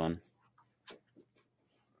street. That was fun.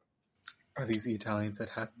 Are these the Italians that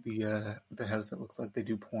have the house that looks like they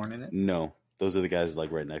do porn in it? No, those are the guys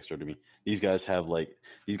like right next door to me. These guys have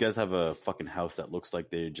a fucking house that looks like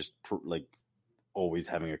they're just like always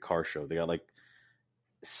having a car show. They got like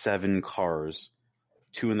 7 cars,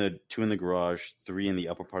 2 in the garage, 3 in the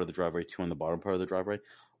upper part of the driveway, 2 in the bottom part of the driveway.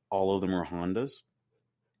 All of them are Hondas,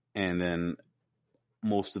 and then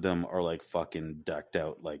most of them are like fucking decked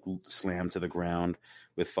out, like slammed to the ground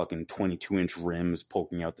with fucking 22-inch rims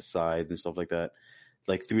poking out the sides and stuff like that.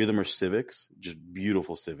 Like 3 of them are Civics, just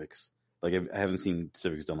beautiful Civics. Like I haven't seen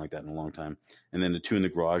Civics done like that in a long time. And then the 2 in the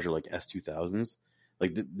garage are like S2000s.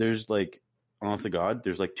 Like there's like, honest to God,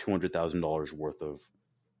 there's like $200,000 worth of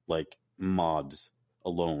like mods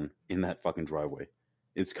alone in that fucking driveway.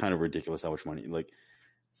 It's kind of ridiculous how much money. Like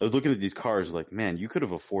I was looking at these cars, like, man, you could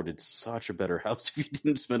have afforded such a better house if you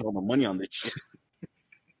didn't spend all the money on this shit.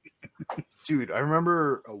 Dude, I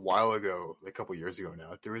remember a while ago, like a couple years ago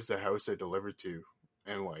now, there was a house I delivered to,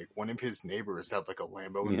 and like one of his neighbors had like a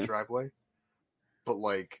Lambo in the driveway, but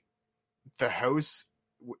like the house,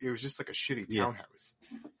 it was just like a shitty townhouse.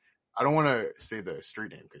 I don't want to say the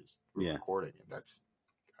street name because we're recording, and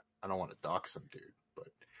I don't want to dox them, dude. But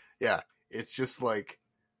yeah, it's just like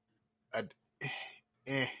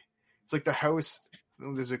it's like the house.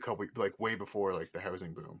 There's a couple like way before like the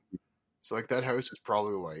housing boom, so like that house was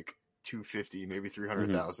probably like $250,000, maybe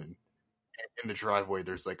 $300,000. In the driveway,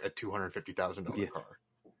 there's like a $250,000 car.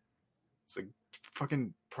 It's like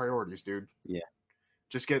fucking priorities, dude. Yeah,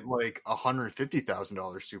 just get like $150,000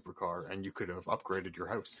 supercar, and you could have upgraded your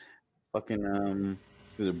house. Fucking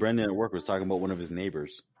Brendan at work was talking about one of his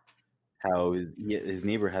neighbors. How his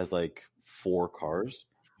neighbor has like 4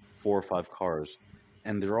 or 5 cars,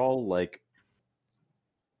 and they're all like,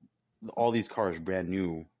 all these cars brand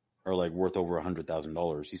new are like worth over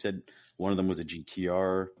 $100,000. He said one of them was a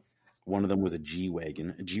GTR, one of them was a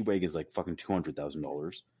G-Wagon. A G-Wagon is like fucking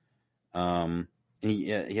 $200,000. And he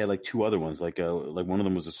had like 2 other ones, like one of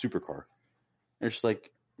them was a supercar. And it's just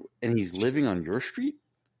like, and he's living on your street.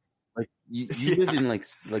 Like you live in like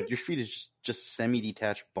your street is just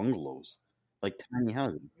semi-detached bungalows, like tiny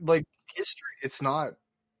houses. Like history, it's not.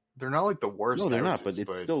 They're not like the worst. No, they're houses, not.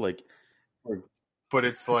 But it's still like. But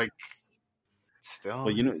it's like still.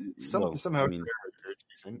 But you know, somehow. I mean,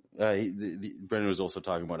 Brendan was also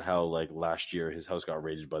talking about how like last year his house got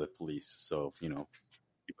raided by the police. So you know,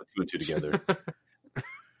 you put 2 and 2 together.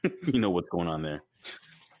 You know what's going on there.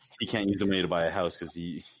 He can't use the money to buy a house because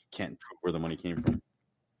he can't prove where the money came from.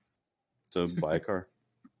 So buy a car.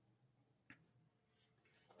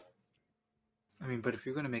 I mean, but if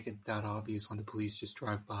you're going to make it that obvious when the police just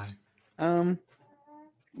drive by.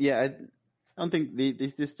 Yeah, I don't think they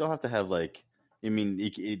still have to have like, I mean,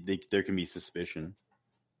 there can be suspicion.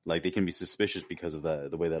 Like they can be suspicious because of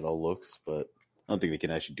the way that all looks, but I don't think they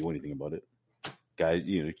can actually do anything about it. Guy,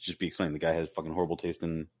 you know, just be explained. The guy has fucking horrible taste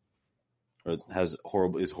or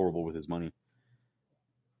is horrible with his money.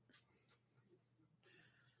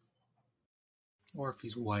 Or if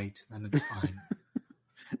he's white, then it's fine.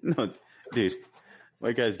 No, dude,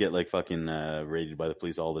 white guys get like fucking raided by the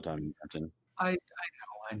police all the time in Brampton. I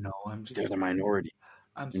know. I'm just. They're the minority.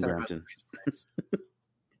 I'm in sorry. Brampton.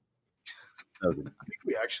 I think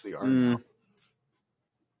we actually are now.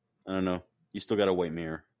 I don't know. You still got a white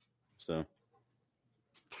mayor, so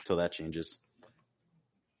until that changes.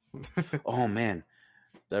 Oh man,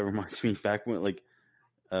 that reminds me. Back when with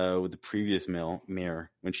the previous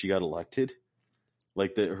mayor when she got elected,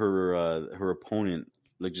 like her opponent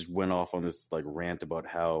like just went off on this like rant about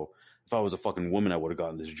how if I was a fucking woman I would have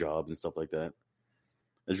gotten this job and stuff like that.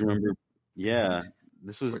 I just remember,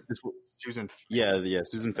 this was Susan. Yeah,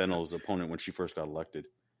 Susan Fennell's opponent when she first got elected.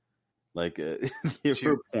 Like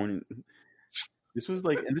for porn. This was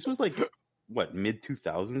like what, mid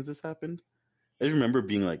 2000s this happened? I just remember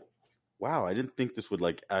being like, wow, I didn't think this would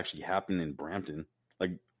like actually happen in Brampton.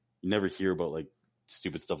 Like you never hear about like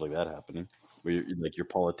stupid stuff like that happening where like your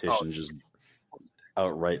politicians just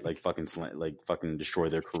outright like fucking destroy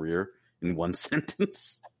their career in one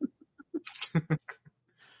sentence.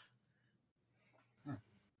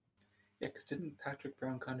 Yeah, because didn't Patrick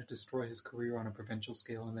Brown kind of destroy his career on a provincial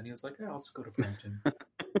scale, and then he was like, I'll just go to Brampton.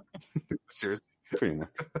 Seriously. Pretty much.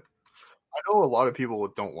 I know a lot of people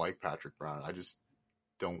don't like Patrick Brown. I just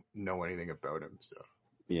don't know anything about him. So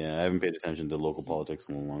Yeah, I haven't paid attention to local politics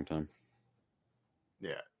in a long time.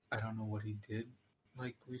 yeah. I don't know what he did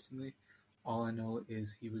like recently. All I know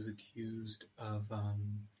is he was accused of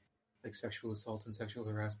like sexual assault and sexual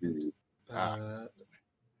harassment. But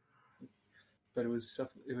it was stuff.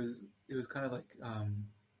 It was kind of like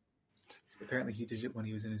apparently he did it when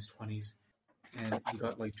he was in his 20s, and he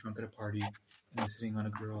got like drunk at a party and was hitting on a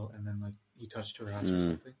girl, and then like he touched her ass or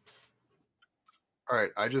something. All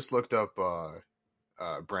right, I just looked up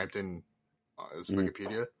Brampton as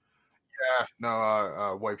Wikipedia. Yeah,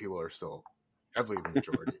 no, white people are still heavily the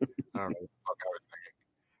majority. I don't know what the fuck I was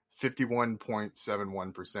thinking.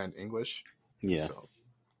 51.71% English. Yeah. So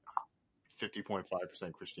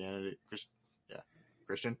 50.5% Christianity.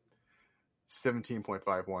 Christian.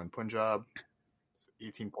 17.51 Punjab.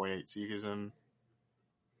 18.8 Sikhism.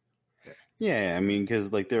 Yeah, I mean,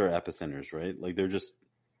 because like they're epicenters, right? Like they're just.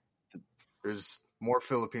 There's more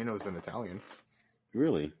Filipinos than Italian.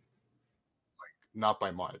 Really? Not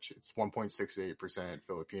by much. It's 1.68%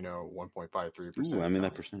 Filipino, 1.53%. Ooh, I mean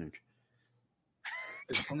that percentage.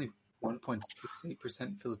 It's only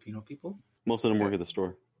 1.68% Filipino people. Most of them work at the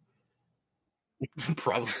store.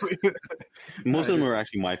 Probably. Most of them are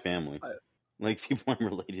actually my family. Like people I'm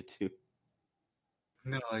related to.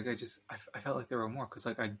 No, like I felt like there were more because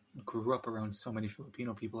like I grew up around so many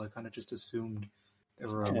Filipino people. I kind of just assumed there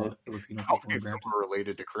were a lot of Filipino people in Brampton.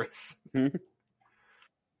 Related to Chris.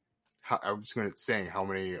 I was going to say how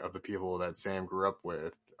many of the people that Sam grew up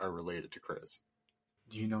with are related to Chris.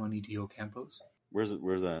 Do you know any Dio Campos? Where's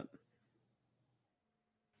that?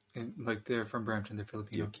 And, like they're from Brampton, they're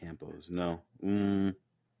Filipino. Dio Campos? No,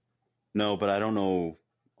 no, but I don't know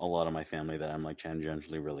a lot of my family that I'm like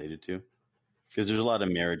tangentially related to because there's a lot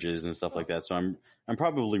of marriages and stuff like that. So I'm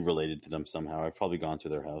probably related to them somehow. I've probably gone to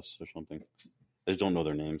their house or something. I just don't know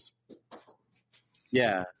their names.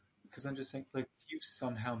 Yeah. Because I'm just saying, like, you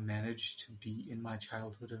somehow managed to be in my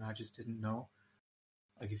childhood and I just didn't know.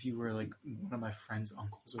 Like, if you were, like, one of my friend's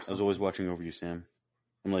uncles or something. I was always watching over you, Sam.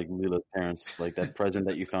 I'm like Leela's parents. Like, that present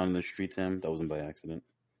that you found in the street, Sam, that wasn't by accident.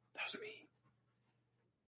 That was me.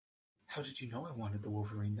 How did you know I wanted the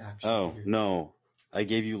Wolverine action figure? No. I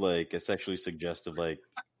gave you, like, a sexually suggestive, like,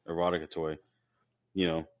 erotica toy. You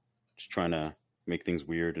know, just trying to make things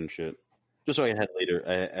weird and shit. Just so I had later,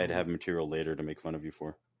 I'd have material later to make fun of you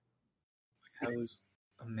for. How is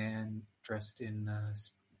a man dressed in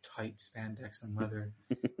tight spandex and leather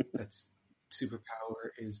that's superpower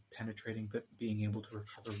is penetrating but being able to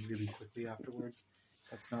recover really quickly afterwards?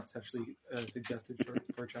 That's not sexually suggested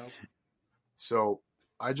for a child? So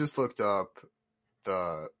I just looked up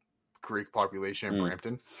the Greek population in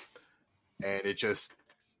Brampton, and it just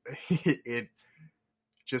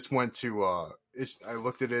went to I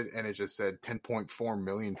looked at it and it just said 10.4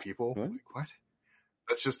 million people. What? Like, what?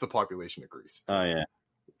 That's just the population of Greece. Oh, yeah.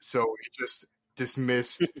 So it just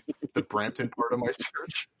dismissed the Brampton part of my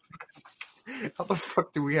search. How the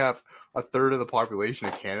fuck do we have a third of the population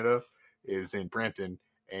of Canada is in Brampton,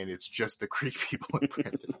 and it's just the Greek people in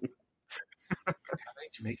Brampton? How many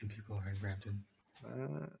Jamaican people are in Brampton?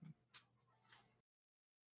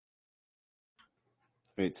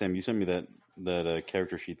 Wait, Sam, you sent me that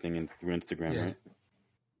character sheet thing through Instagram, Yeah. right?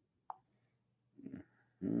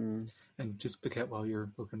 And just Paquette, while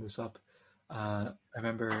you're looking this up, I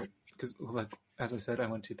remember because, like, as I said, I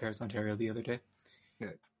went to Paris, Ontario the other day,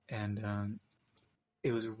 and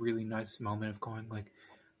it was a really nice moment of going like,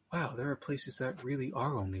 "Wow, there are places that really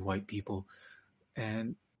are only white people,"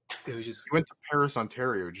 and it was just. You went to Paris,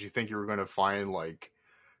 Ontario. Did you think you were going to find like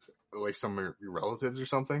some of your relatives or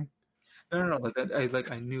something? No. Like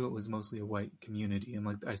I knew it was mostly a white community, and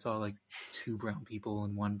like I saw like 2 brown people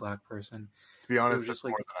and 1 black person. To be honest, it was just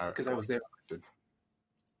that's like more than because I was there.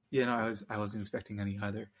 Yeah, no, I wasn't expecting any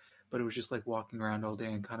either. But it was just like walking around all day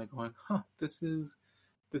and kind of going, "Huh, this is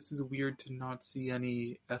weird to not see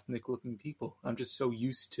any ethnic-looking people." I'm just so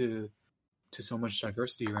used to so much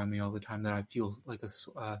diversity around me all the time that I feel like a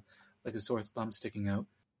sore thumb sticking out.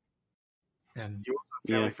 And you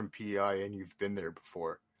have family from PEI, and you've been there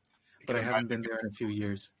before. But I haven't been there in a few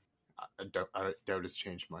years. I doubt it's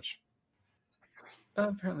changed much.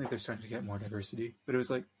 Apparently, they're starting to get more diversity. But it was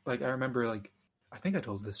like I remember I think I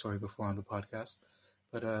told this story before on the podcast.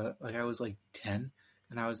 But I was like 10,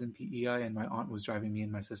 and I was in PEI, and my aunt was driving me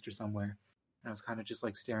and my sister somewhere, and I was kind of just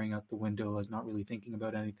like staring out the window, like not really thinking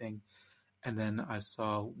about anything. And then I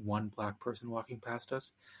saw one black person walking past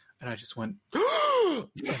us, and I just went, and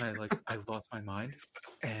I lost my mind,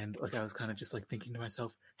 and like I was kind of just like thinking to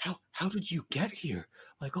myself, how did you get here?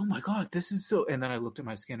 Like, oh my god, this is so. And then I looked at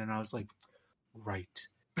my skin, and I was like, right,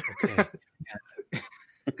 okay.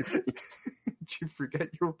 Did you forget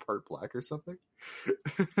you were part black or something?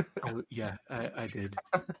 Oh yeah, I did.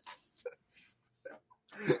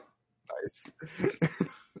 Nice.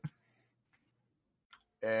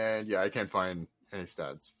 And yeah, I can't find any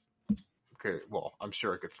stats. Okay, well, I'm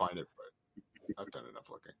sure I could find it, but I've done enough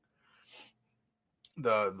looking.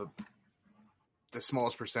 The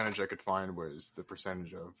smallest percentage I could find was the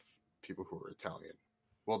percentage of people who were Italian.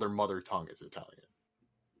 Well, their mother tongue is Italian.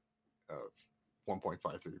 Of 1.53%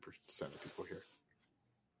 of people here.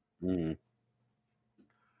 Mm.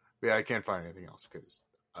 But yeah, I can't find anything else because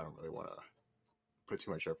I don't really want to put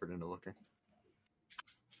too much effort into looking.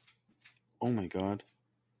 Oh my god.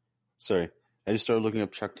 Sorry. I just started looking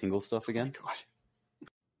up Chuck Tingle stuff again. Oh my god.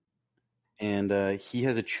 And he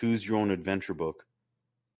has a choose your own adventure book.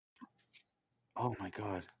 Oh my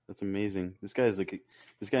god. That's amazing. This guy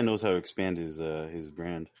knows how to expand his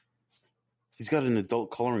brand. He's got an adult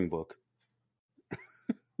coloring book.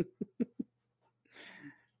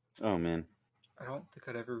 Oh man. I don't think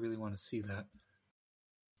I'd ever really want to see that.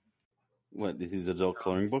 What, his adult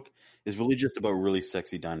coloring book is really just about really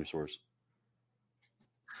sexy dinosaurs.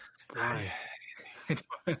 Why?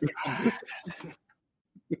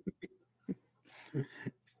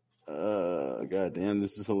 God damn,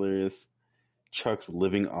 this is hilarious. Chuck's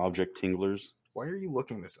living object tinglers. Why are you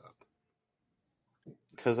looking this up?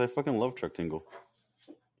 Because I fucking love Chuck Tingle.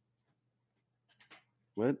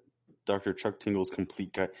 What? Dr. Chuck Tingle's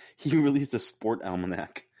complete guide. He released a sport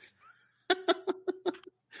almanac.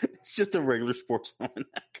 It's just a regular sports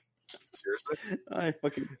almanac.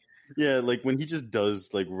 Seriously? Yeah, like when he just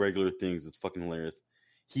does like regular things, it's fucking hilarious.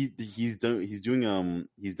 He's done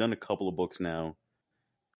a couple of books now,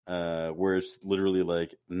 where it's literally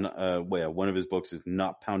like, one of his books is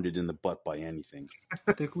not pounded in the butt by anything.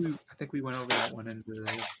 I think we went over that one in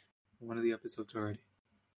one of the episodes already.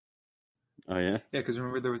 Oh yeah, Yeah, because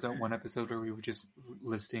remember there was that one episode where we were just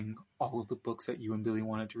listing all of the books that you and Billy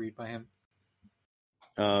wanted to read by him.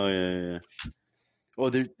 oh yeah. Oh,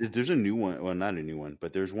 there's a new one. Well, not a new one,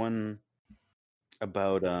 but there's one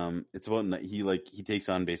about it's about he takes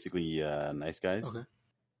on basically nice guys. Okay.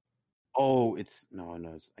 Oh, I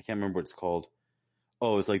can't remember what it's called.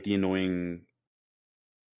 Oh, it's like the annoying.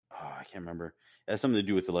 Oh, I can't remember. It has something to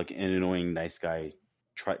do with like an annoying nice guy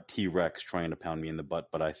T-Rex trying to pound me in the butt,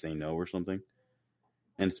 but I say no or something.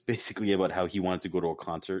 And it's basically about how he wanted to go to a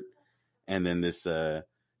concert, and then this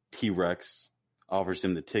T-Rex offers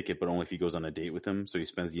him the ticket, but only if he goes on a date with him. So he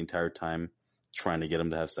spends the entire time trying to get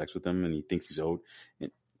him to have sex with him, and he thinks he's owed.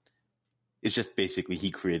 It's just basically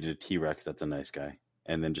he created a T-Rex that's a nice guy,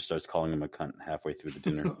 and then just starts calling him a cunt halfway through the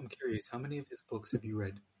dinner. So I'm curious, how many of his books have you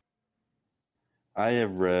read?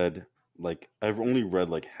 I've only read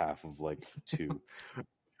like half of like 2.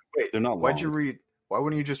 Wait, they're not why'd long. you read? Why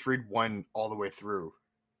wouldn't you just read one all the way through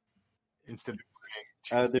instead of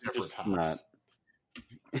reading 2 they're separate just halves? not.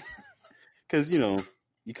 Because you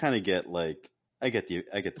kind of get like I get the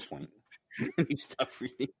point. You stop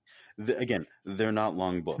reading. Again, they're not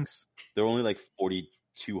long books. They're only like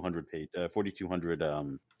 4,200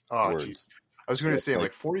 Oh, words. geez. I was going to Yeah, say like-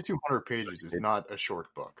 like 4,200 pages is not a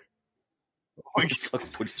short book. Like, Fuck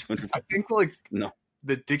 4,200. I think like No.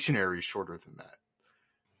 the dictionary is shorter than that.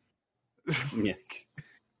 Yeah.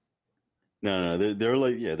 No, they're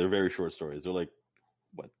like they're very short stories. They're like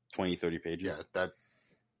what 20, 30 pages. Yeah,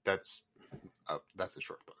 that's a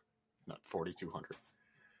short book, not 4,200.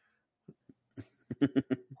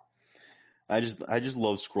 I just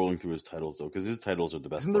love scrolling through his titles though, because his titles are the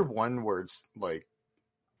best. Isn't there one where it's like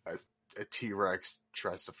a T-Rex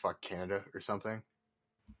tries to fuck Canada or something?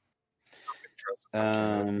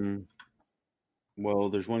 Well,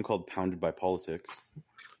 there's one called Pounded by Politics.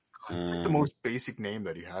 It's like the most basic name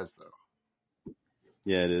that he has, though.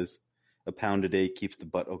 Yeah, it is. A pound a day keeps the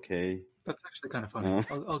butt okay. That's actually kind of funny.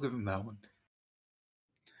 I'll give him that one.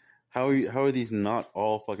 How are these not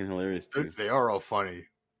all fucking hilarious to you? They are all funny,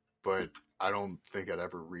 but I don't think I'd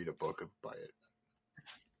ever read a book by it.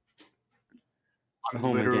 I'm Oh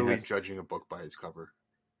my literally God. judging a book by its cover.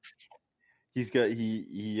 He's got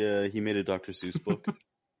he made a Dr. Seuss book.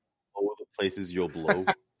 All the places you'll blow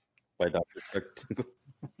by Dr. Chuck Tingle.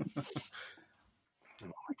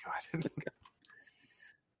 Oh my god.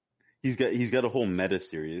 He's got a whole meta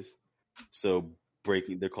series. So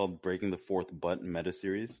they're called Breaking the Fourth Butt meta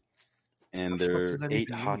series, and What the fuck they're does that 8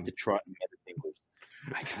 even hot mean? to trot meta tinglers.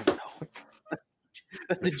 I don't know.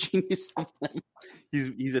 That's a genius.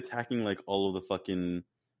 He's attacking like all of the fucking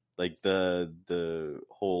like the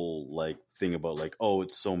whole like thing about like, oh,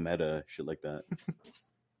 it's so meta shit like that.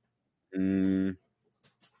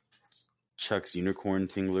 Chuck's unicorn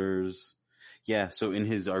tinglers. Yeah, so in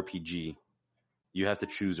his RPG, you have to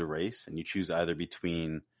choose a race, and you choose either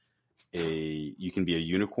between you can be a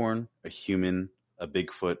unicorn, a human, a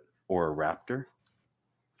Bigfoot, or a raptor.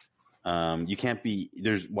 You can't be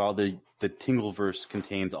while the Tingleverse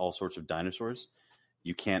contains all sorts of dinosaurs,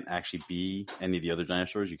 you can't actually be any of the other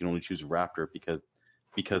dinosaurs. You can only choose a raptor because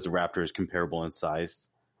the raptor is comparable in size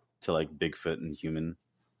to like Bigfoot and human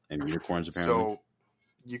and unicorns apparently. So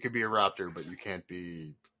you could be a raptor, but you can't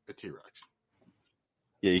be a T-Rex.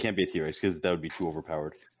 Yeah, you can't be a T-Rex because that would be too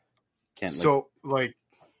overpowered. Can't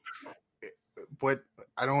What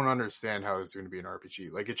I don't understand how it's going to be an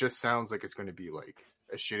RPG. Like, it just sounds like it's going to be like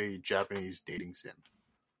a shitty Japanese dating sim.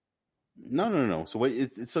 No. So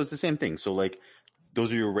it's the same thing. So like,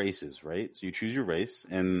 those are your races, right? So you choose your race,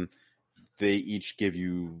 and they each give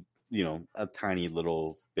you, a tiny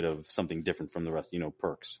little bit of something different from the rest.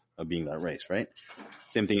 Perks of being that race, right?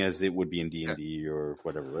 Same thing as it would be in D&D or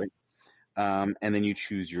whatever, right? And then you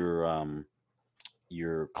choose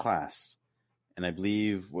your class, and I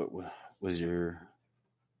believe what was your,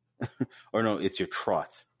 or no, it's your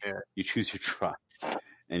trot. Yeah. You choose your trot,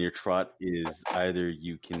 and your trot is either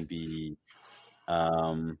you can be,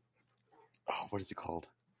 what is it called?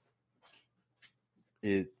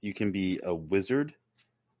 You can be a wizard,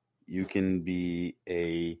 you can be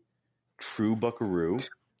a true buckaroo,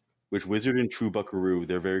 which wizard and true buckaroo,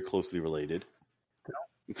 they're very closely related.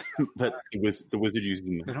 But the wizard uses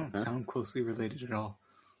They don't sound closely related at all.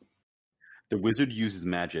 The wizard uses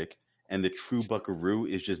magic, and the true buckaroo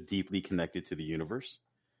is just deeply connected to the universe.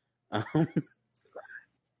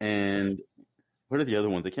 And what are the other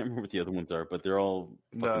ones? I can't remember what the other ones are, but they're all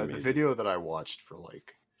The amazing. video that I watched for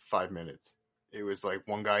like 5 minutes, it was like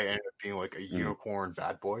one guy ended up being like a unicorn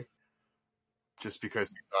bad boy, just because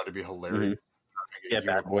he thought it'd be hilarious. Yeah,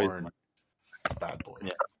 bad boy. Bad boy.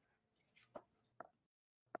 Yeah.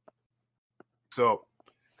 So,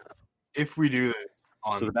 if we do this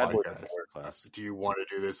on the the bad boy podcast, class. do you want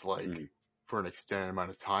to do this like for an extended amount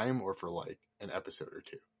of time, or for like an episode or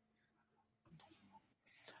two?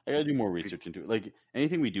 I gotta do more research into it. Like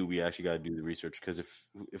anything we do, we actually gotta do the research, because if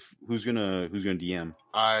who's gonna DM?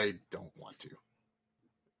 I don't want to.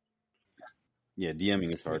 Yeah,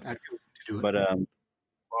 DMing is hard. I'd be willing to do it. But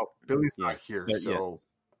Well, Billy's Yeah, not here, but, so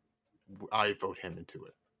I vote him into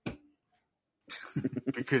it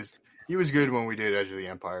because he was good when we did Edge of the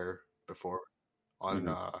Empire before. On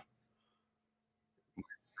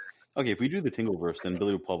okay, if we do the Tingleverse, then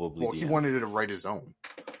Billy will probably. well, he wanted to write his own.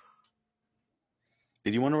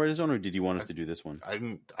 Did you want to write his own, or did you want us to do this one? I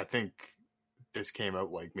didn't. I think this came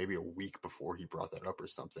out like maybe a week before he brought that up or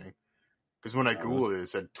something. Because when I googled it, it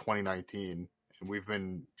said 2019, and we've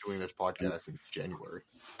been doing this podcast since January.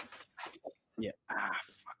 Yeah.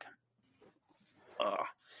 Fuck.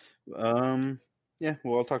 Yeah.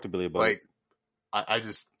 Well, I'll talk to Billy about it.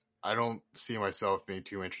 Like, I don't see myself being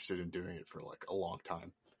too interested in doing it for like a long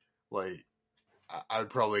time. Like, I'd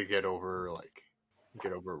probably get over it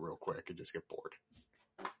real quick and just get bored.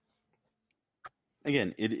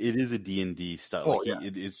 Again, it is a D&D style. Oh, like yeah.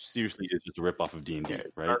 It seriously is just a rip off of D&D, Yeah,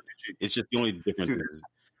 it's right? an RPG. It's just the only difference Dude, is,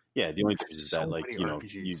 the only difference is so that like many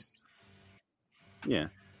RPGs. yeah,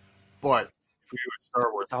 But if we do a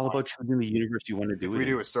Star Wars, it's all about choosing the universe you want to do. if we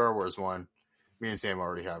do a Star Wars one, me and Sam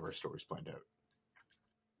already have our stories planned out.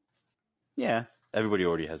 Yeah, everybody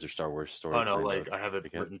already has their Star Wars story. Oh no, planned like out. I have it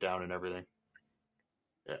Okay. written down and everything.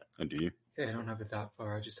 Yeah. Oh, do you? Yeah, I don't have it that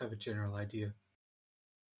far. I just have a general idea.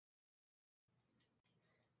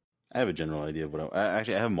 I have a general idea of what I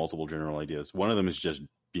have multiple general ideas. One of them is just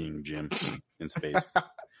being Jim in space.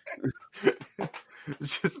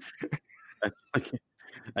 Just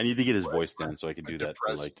I need to get his voice down so I can do that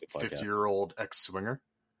for like the podcast. 50-year-old ex-swinger.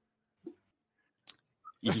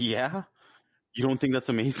 Yeah, you don't think that's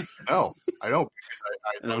amazing? No, I don't, because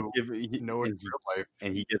I And know, know in in real life,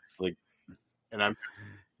 and he gets like and I'm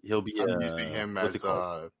he'll be using him what's it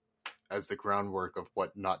called? as the groundwork of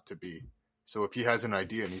what not to be. So if he has an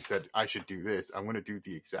idea and he said, I should do this, I'm going to do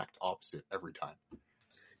the exact opposite every time.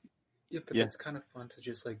 Yeah, but Yeah. it's kind of fun to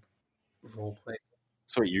just like role play.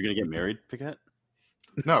 So wait, you're gonna get married, Piquette?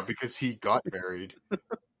 No, because he got married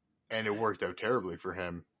and it worked out terribly for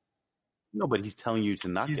him. No, but he's telling you to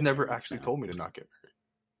not. He's get never married actually now. told me to not get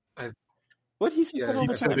married. What he said Yeah, that all He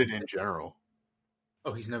the said time. it in general.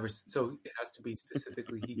 Oh, he's never. So it has to be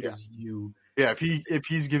specifically. He Yeah. gives you. Yeah, if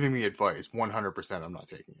he's giving me advice, 100%, I'm not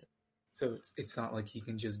taking it. So it's not like he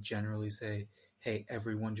can just generally say, "Hey,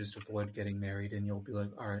 everyone, just avoid getting married," and you'll be like,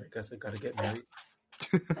 "All right, I guess I got to get married."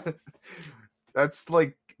 That's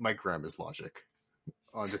like my grandma's logic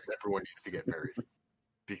on just everyone needs to get married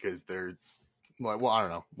because they're like, well, I don't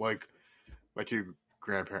know, like my two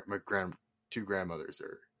grandmothers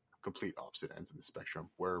are complete opposite ends of the spectrum.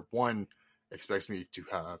 Where one expects me to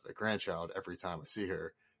have a grandchild every time I see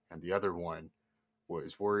her, and the other one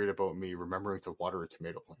was worried about me remembering to water a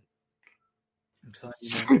tomato plant. I'm telling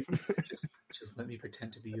you, man, just let me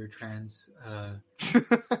pretend to be your trans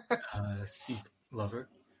Sikh lover.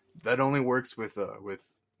 That only works with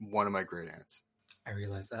one of my great aunts. I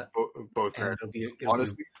realize that. Both And parents. it'll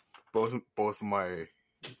Honestly, both of my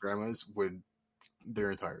grandmas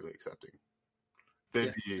they're entirely accepting.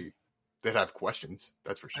 They'd have questions,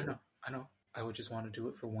 that's for sure. I know. I would just want to do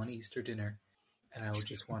it for one Easter dinner, and I would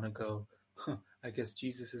just want to go, I guess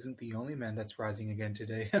Jesus isn't the only man that's rising again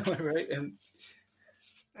today. Am I right? And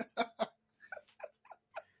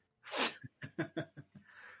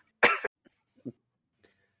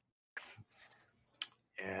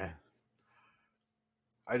Yeah.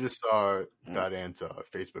 I just saw that aunt's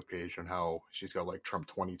Facebook page on how she's got like Trump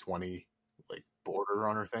 2020 like border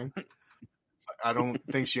on her thing. I don't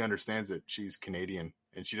think she understands it. She's Canadian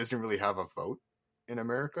and she doesn't really have a vote in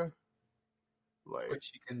America. Like, but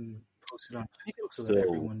she can post it on Facebook so Still- that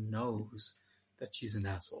everyone knows that she's an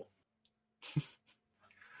asshole.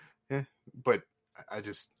 yeah, but I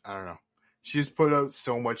don't know. She's put out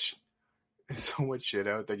so much shit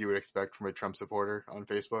out that you would expect from a Trump supporter on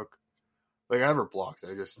Facebook. Like, I have her blocked.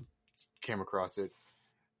 I just came across it,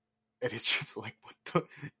 and it's just like, what the?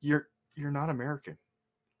 You're not American.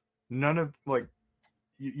 None of like,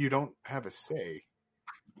 you don't have a say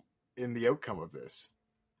in the outcome of this.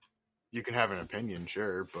 You can have an opinion,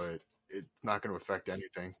 sure, but it's not going to affect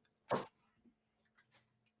anything. Oh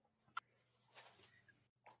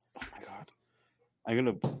my god!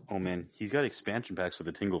 Oh man, he's got expansion packs for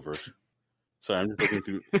the Tingleverse. Sorry, I'm just looking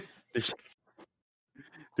through. There's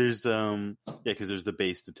because there's the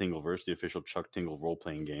base, the Tingleverse, the official Chuck Tingle role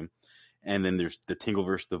playing game, and then there's the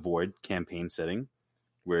Tingleverse, the Void campaign setting,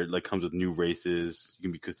 where it like comes with new races.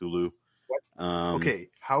 You can be Cthulhu. What? Okay,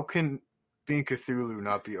 how can being Cthulhu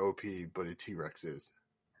not be OP, but a T-Rex is?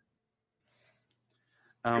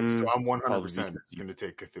 So I'm 100% going to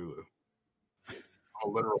take Cthulhu. A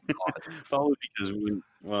literal god. Probably because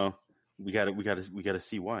we got to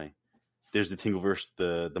see why. There's the Tingleverse,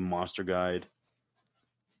 the monster guide.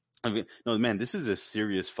 I mean, no, man, this is a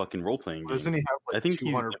serious fucking role playing game. Doesn't he have like I think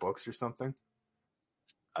 200 books or something?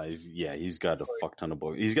 He's got a fuck ton of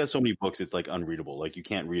books. He's got so many books, it's like unreadable. Like you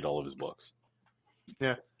can't read all of his books.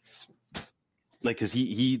 Yeah. Like, cause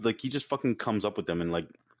he just fucking comes up with them, and like,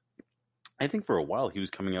 I think for a while he was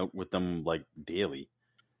coming out with them like daily,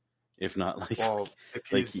 if not like. Well,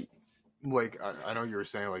 if like he's I know you were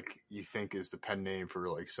saying like you think is the pen name for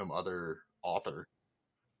like some other author.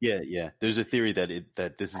 Yeah. There's a theory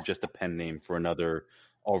that this is just a pen name for another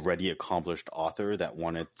already accomplished author that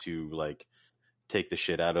wanted to like take the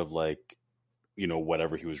shit out of like,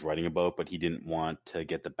 whatever he was writing about, but he didn't want to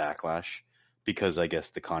get the backlash because I guess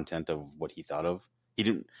the content of what he thought of. He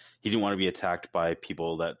didn't want to be attacked by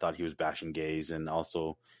people that thought he was bashing gays, and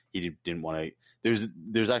also he didn't want to.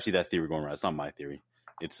 There's actually that theory going around. It's not my theory.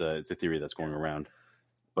 It's a theory that's going around.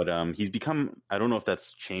 But he's become, I don't know if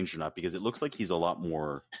that's changed or not, because it looks like he's a lot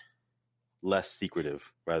less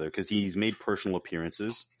secretive, rather, because he's made personal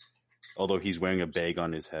appearances, although he's wearing a bag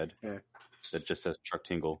on his head that just says Chuck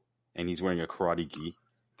Tingle, and he's wearing a karate gi.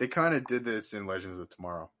 They kind of did this in Legends of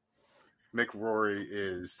Tomorrow. Mick Rory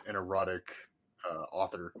is an erotic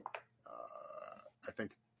author. I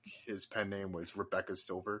think his pen name was Rebecca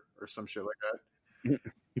Silver or some shit like that.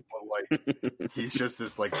 But like, he's just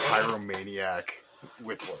this like pyromaniac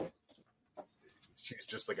with like, she's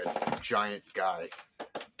just like a giant guy,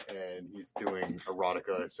 and he's doing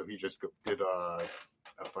erotica. So he just did a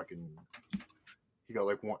fucking. He got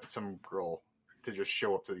like some girl to just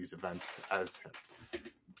show up to these events as him.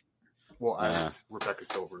 Well, as Rebecca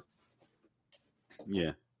Silver.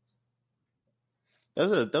 Yeah,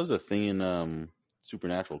 that was a thing in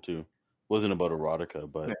Supernatural too. Wasn't about erotica,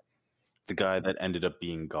 but the guy that ended up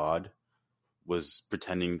being God was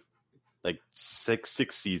pretending like six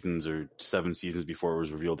seasons or 7 seasons before it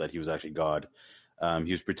was revealed that he was actually God.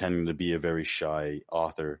 He was pretending to be a very shy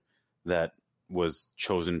author that was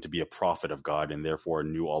chosen to be a prophet of God and therefore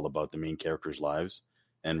knew all about the main characters' lives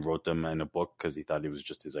and wrote them in a book because he thought it was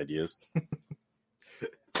just his ideas.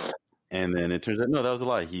 And then it turns out, no, that was a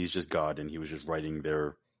lie. He's just God, and he was just writing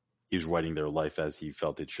their life as he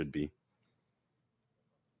felt it should be.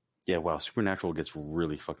 Yeah, wow, Supernatural gets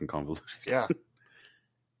really fucking convoluted. Yeah.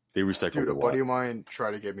 They recycle Dude, a a lot. buddy of mine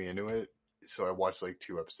tried to get me into it, so I watched like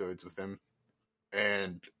 2 episodes with him,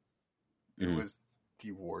 and it was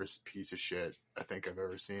the worst piece of shit I think I've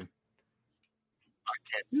ever seen. I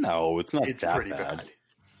can't say No, it's not it's that pretty bad.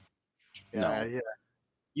 Yeah, No. yeah.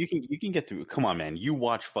 You can get through. Come on, man. You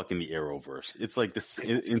watch fucking the Arrowverse. It's like this.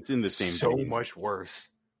 It's in the same so vein. much worse.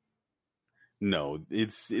 No,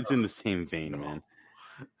 it's in the same vein, man.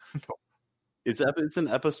 No. It's an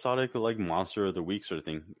episodic like monster of the week sort of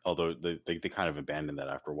thing. Although they kind of abandoned that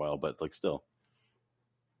after a while, but like still,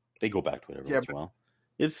 they go back to it every once in a while.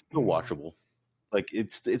 It's still watchable. Like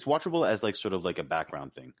it's watchable as like sort of like a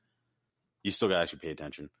background thing. You still gotta actually pay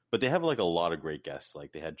attention. But they have like a lot of great guests.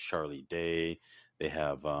 Like they had Charlie Day. They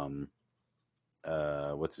have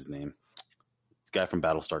what's his name? This guy from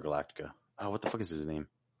Battlestar Galactica. Oh, what the fuck is his name?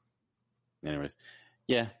 Anyways,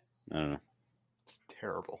 yeah, I don't know. It's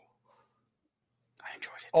terrible. I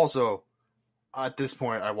enjoyed it. Also, at this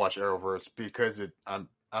point, I watch Arrowverse because I'm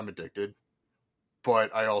addicted,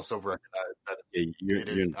 but I also recognize that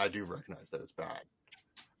I do recognize that it's bad.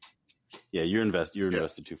 Yeah, you're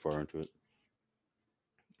invested too far into it.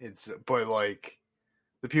 But like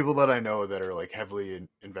the people that I know that are like heavily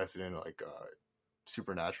invested in like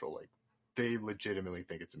Supernatural, like they legitimately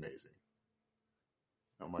think it's amazing.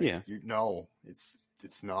 I'm like, yeah, no, it's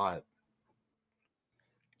not.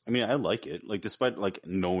 I mean, I like it. Like, despite like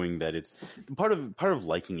knowing that it's part of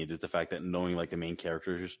liking it is the fact that knowing like the main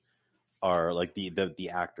characters are like the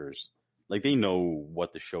actors, like they know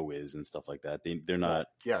what the show is and stuff like that. They're not.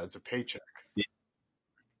 Yeah, it's a paycheck.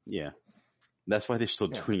 Yeah, that's why they're still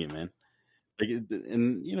doing it, man. Like,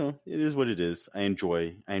 and you know, it is what it is. I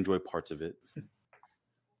enjoy parts of it.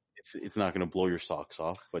 It's not going to blow your socks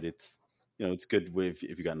off, but it's it's good if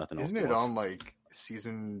you got nothing else. Isn't to it watch. on like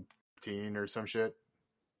season 15 or some shit?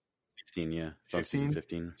 15, yeah. It's on season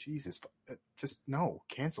 15. Jesus, just no,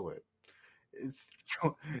 cancel it. It's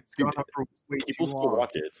gone up for way people too still long.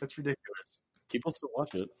 watch it. That's ridiculous. People still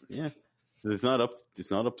watch it. Yeah, it's not up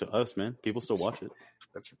to us, man. People still watch it.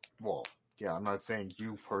 Yeah. I'm not saying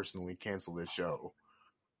you personally cancel this show,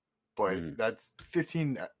 but that's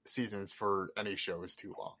 15 seasons for any show is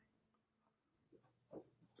too long.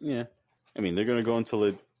 Yeah, I mean they're gonna go until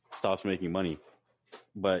it stops making money,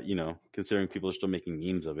 but considering people are still making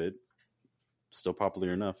memes of it, still popular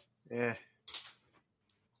enough. Yeah.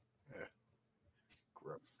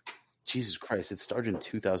 Gross. Jesus Christ! It started in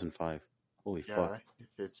 2005. Holy fuck! If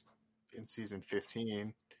it's in season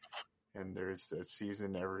 15, and there's a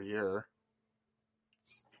season every year,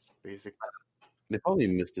 it's basic. They probably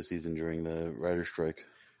missed a season during the writer's strike.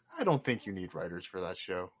 I don't think you need writers for that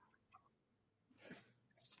show.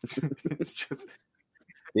 It's just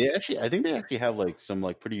I think they actually have like some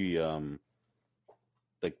like pretty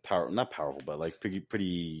like not powerful, but like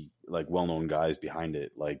pretty like well-known guys behind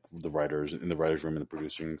it, like the writers in the writers' room and the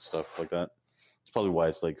producing stuff like that. It's probably why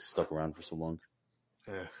it's like stuck around for so long.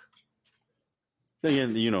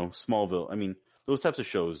 Again, Smallville. I mean, those types of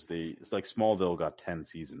shows. It's like Smallville got 10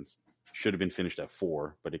 seasons. Should have been finished at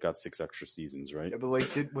 4, but it got 6 extra seasons, right? Yeah, but like,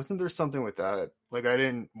 wasn't there something with that? Like, I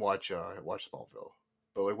didn't watch Smallville,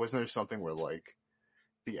 but like, wasn't there something where like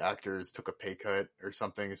the actors took a pay cut or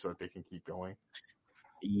something so that they can keep going?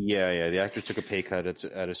 Yeah. The actors took a pay cut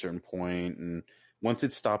at a certain point, and once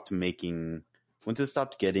it stopped getting,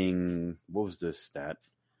 what was the stat?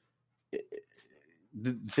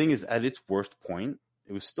 The thing is, at its worst point,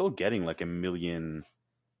 it was still getting like a million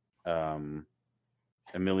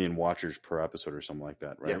watchers per episode or something like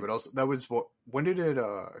that, right? Yeah, but also that was when did it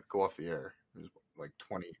go off the air? It was like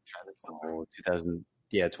 2010 or something. Oh, 2000.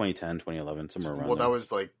 Yeah, 2010, 2011, somewhere around. Well, there. that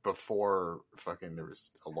was like before fucking there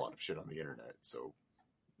was a lot of shit on the internet, so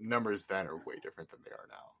numbers then are way different than they are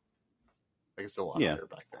now. Like it's a lot higher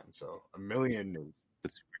back then. So 1 million is.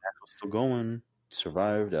 But Supernatural's still going.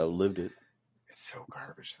 Survived, outlived it. It's so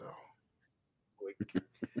garbage though. Like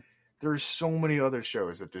there's so many other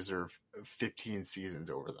shows that deserve 15 seasons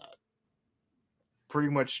over that. Pretty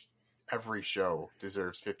much every show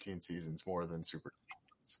deserves 15 seasons more than Supernatural.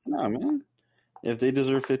 Nah, man. If they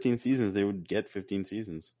deserve 15 seasons, they would get 15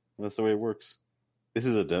 seasons. That's the way it works. This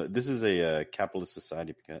is a capitalist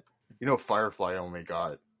society, Piquet. Firefly only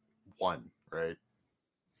got 1, right?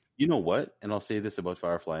 You know what? And I'll say this about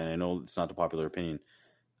Firefly, and I know it's not the popular opinion.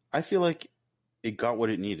 I feel like it got what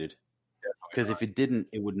it needed. Because if it didn't,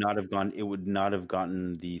 it would not have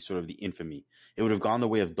gotten the sort of the infamy. It would have gone the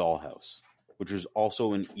way of Dollhouse, which was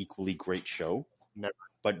also an equally great show. Never.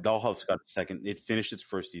 But Dollhouse got a second. It finished its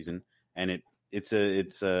first season, and it's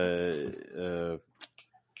a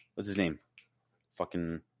what's his name?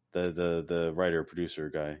 Fucking the writer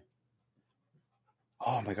producer guy.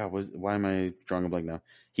 Oh my god! Why am I drawing a blank now?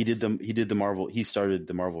 He did the Marvel. He started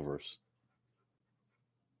the Marvelverse.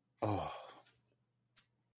 Oh,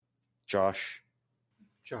 Josh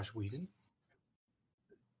Whedon.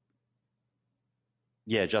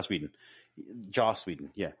 Yeah, Joss Whedon.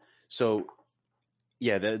 Yeah. So,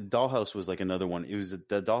 yeah, the Dollhouse was like another one. It was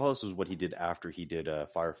the Dollhouse was what he did after he did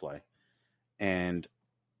Firefly. And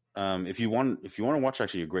if you want to watch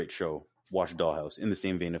actually a great show, watch Dollhouse in the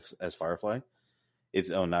same vein as Firefly. It's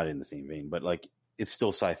not in the same vein, but like it's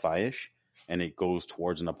still sci-fi-ish, and it goes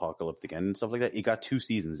towards an apocalyptic end and stuff like that. It got 2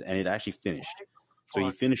 seasons, and it actually finished. So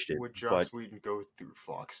he finished it. Would Joss Whedon go through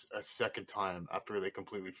Fox a second time after they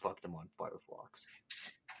completely fucked him on Fireflies?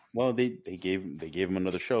 Well, they gave him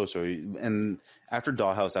another show. So and after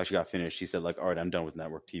Dollhouse actually got finished, he said like, "All right, I'm done with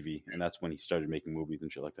network TV," and that's when he started making movies and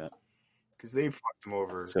shit like that. Because they fucked him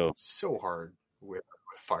over so hard with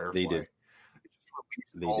Firefly. They did.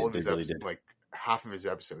 They really did. Like half of his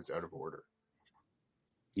episodes out of order.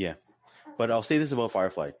 Yeah, but I'll say this about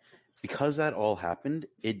Firefly. Because that all happened,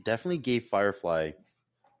 it definitely gave Firefly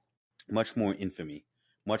much more infamy,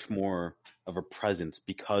 much more of a presence,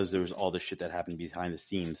 because there was all the shit that happened behind the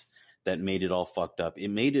scenes that made it all fucked up. It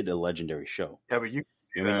made it a legendary show. Yeah, but you can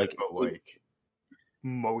see that about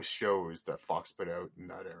most shows that Fox put out in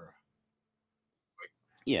that era.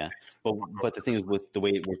 Yeah, but the thing is with the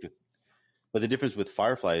way it worked but the difference with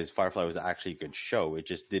Firefly is Firefly was actually a good show. It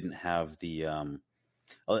just didn't have the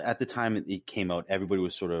at the time it came out, everybody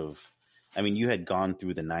was sort of, I mean, you had gone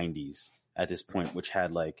through the 90s at this point, which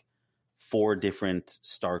had like 4 different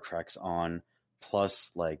Star Treks on,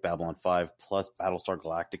 plus like Babylon 5, plus Battlestar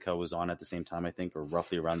Galactica was on at the same time, I think, or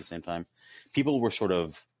roughly around the same time. People were sort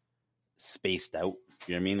of spaced out.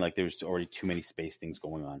 You know what I mean? Like there was already too many space things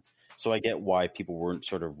going on. So I get why people weren't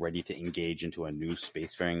sort of ready to engage into a new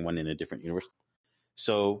spacefaring one in a different universe.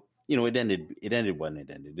 So, you know, it ended when it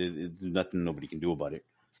ended. There's nothing nobody can do about it.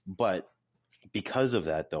 But because of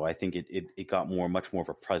that, though, I think it got much more of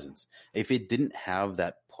a presence. If it didn't have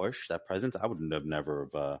that push, that presence, I would have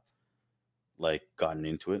never like gotten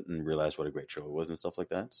into it and realized what a great show it was and stuff like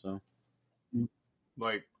that. So,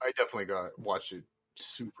 like, I definitely watched it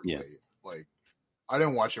super late. Like, I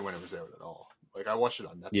didn't watch it when it was out at all. Like, I watched it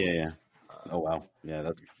on Netflix. Yeah. Oh wow, yeah,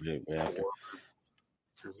 that's way after.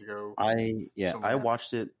 Years ago. I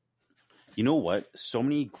watched it. You know what? So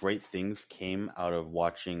many great things came out of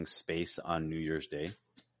watching Space on New Year's Day.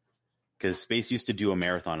 Because Space used to do a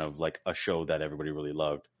marathon of like a show that everybody really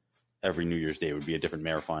loved. Every New Year's Day it would be a different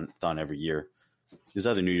marathon every year. It was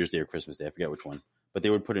either New Year's Day or Christmas Day. I forget which one. But they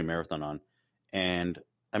would put a marathon on. And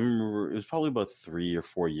I remember it was probably about 3 or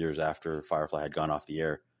 4 years after Firefly had gone off the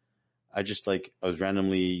air. I was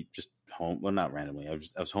randomly just home. Well, not randomly. I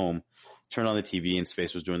was home, turned on the TV, and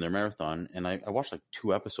Space was doing their marathon. And I watched like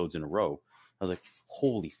 2 episodes in a row. I was like,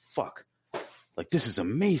 holy fuck. Like, this is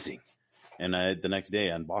amazing. And the next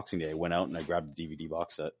day, on Boxing Day, I went out and I grabbed the DVD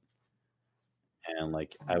box set. And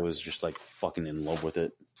like, I was just like fucking in love with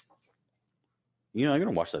it. You know, I'm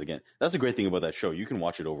going to watch that again. That's the great thing about that show. You can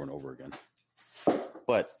watch it over and over again.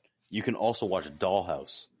 But you can also watch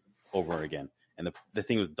Dollhouse over again. And the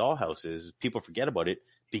thing with Dollhouse is people forget about it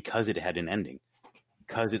because it had an ending.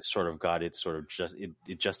 Because it sort of got it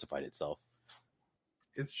justified itself.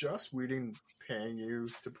 Is Joss Whedon paying you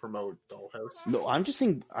to promote Dollhouse? No, I'm just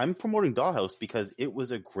saying I'm promoting Dollhouse because it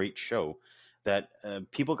was a great show that a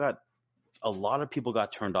lot of people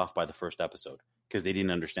got turned off by the first episode because they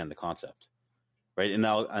didn't understand the concept. Right?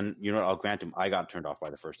 And you know what, I'll grant him, I got turned off by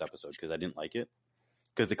the first episode because I didn't like it.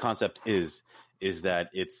 Because the concept is that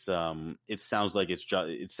it sounds like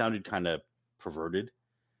it sounded kind of perverted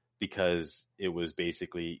because it was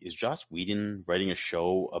basically, is Joss Whedon writing a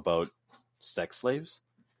show about sex slaves?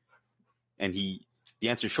 And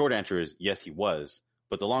short answer is yes, he was.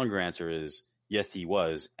 But the longer answer is yes, he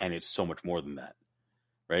was. And it's so much more than that.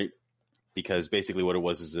 Right? Because basically what it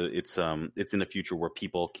was is it's in a future where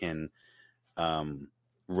people can,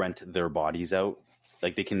 rent their bodies out.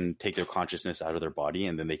 Like they can take their consciousness out of their body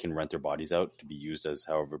and then they can rent their bodies out to be used as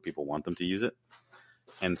however people want them to use it.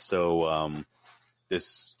 And so,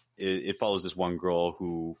 it follows this one girl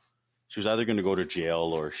who she was either going to go to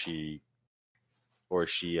jail or she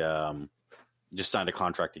just signed a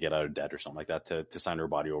contract to get out of debt or something like that to sign her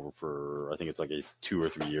body over for, I think it's like 2 or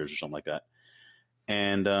 3 years or something like that.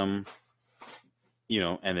 And, you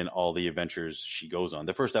know, and then all the adventures she goes on.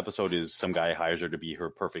 The first episode is some guy hires her to be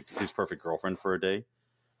his perfect girlfriend for a day.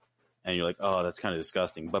 and you're like, oh, that's kind of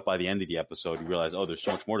disgusting. But by the end of the episode, you realize, oh, there's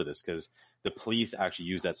so much more to this because the police actually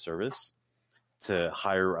use that service to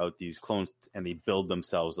hire out these clones, and they build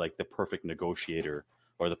themselves like the perfect negotiator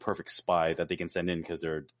or the perfect spy that they can send in because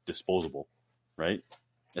they're disposable, right?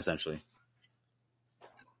 Essentially.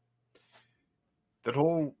 That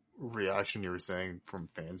whole reaction you were saying from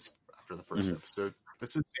fans after the 1st episode,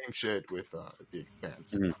 it's the same shit with The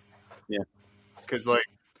Expanse. Yeah. Because, like,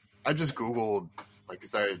 I just Googled, like,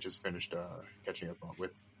 because I had just finished catching up on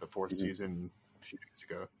with the 4th season a few days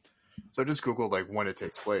ago. So I just Googled, like, when it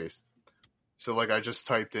takes place. So, like, I just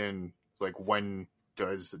typed in, like, when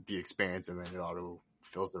does The Expanse, and then it auto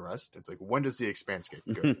fills the rest. It's like, when does The Expanse get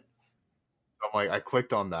good? So I'm like, I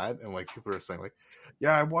clicked on that, and, like, people are saying, like,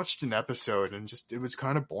 yeah, I watched an episode, and just, it was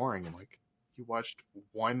kind of boring. I'm like, you watched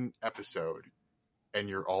one episode, and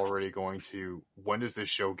you're already going to, when does this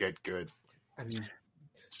show get good? I mean,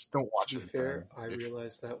 just don't watch to be it. fair, I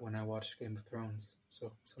realized that when I watched Game of Thrones.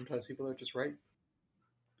 So sometimes people are just right.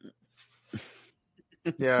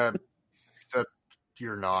 Yeah, except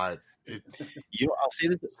you're not. I'll say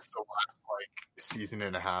this. The last season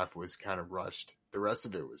and a half was kind of rushed. The rest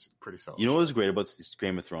of it was pretty solid. You know what was great about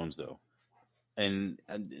Game of Thrones, though, and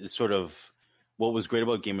sort of what was great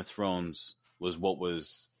about Game of Thrones was what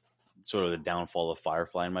was sort of the downfall of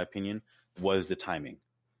Firefly, in my opinion, was the timing.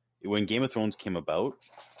 When Game of Thrones came about,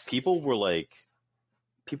 people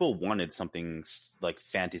wanted something like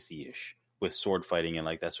fantasy-ish with sword fighting and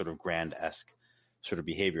like that sort of grand-esque sort of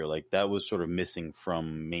behavior. Like that was sort of missing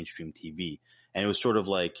from mainstream TV. And it was sort of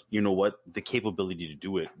like, you know what? The capability to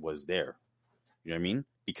do it was there. You know what I mean?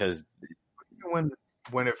 Because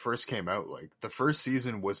when it first came out, like the first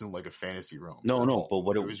season wasn't like a fantasy realm. No, but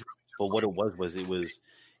what it was,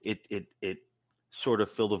 it sort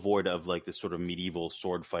of filled the void of like this sort of medieval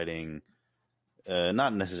sword fighting,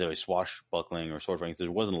 not necessarily swashbuckling or sword fighting.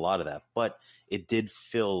 There wasn't a lot of that, but it did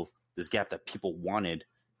fill this gap that people wanted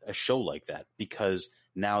a show like that, because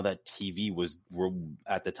now that TV were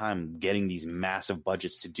at the time getting these massive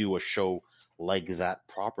budgets to do a show like that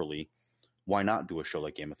properly. Why not do a show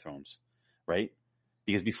like Game of Thrones, right?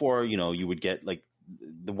 Because before, you would get like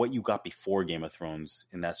what you got before Game of Thrones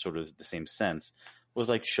in that sort of the same sense was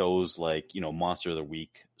like shows like, Monster of the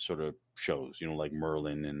Week sort of shows, like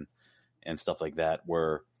Merlin and stuff like that,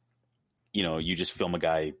 where, you just film a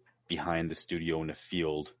guy behind the studio in a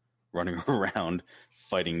field running around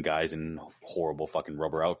fighting guys in horrible fucking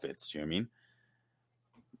rubber outfits. Do you know what I mean?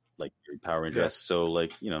 Like Power Rangers. Yeah. So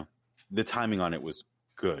like, the timing on it was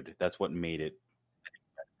good. That's what made it.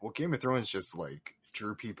 Well, Game of Thrones just like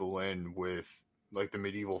drew people in with like the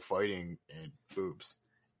medieval fighting and boobs.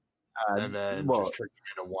 And then just tricked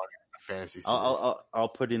them into wanting a fantasy series. I'll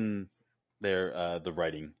put in there the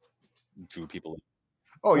writing drew people in.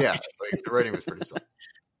 Oh yeah, like the writing was pretty solid.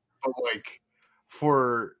 But like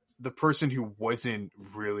for the person who wasn't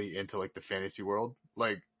really into like the fantasy world,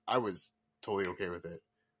 like I was totally okay with it.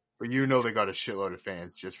 But they got a shitload of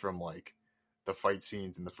fans just from like the fight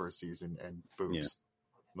scenes in the first season and boobs. Yeah.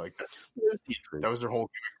 Like that was their whole gimmick,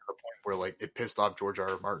 to the point where like it pissed off George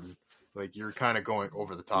R.R. Martin. Like you're kind of going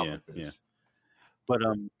over the top with this. Yeah. But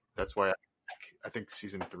that's why I think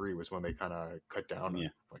season 3 was when they kind of cut down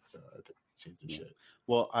on like the scenes and shit.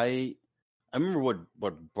 Well, I remember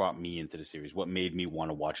what brought me into the series. What made me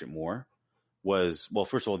want to watch it more was, well,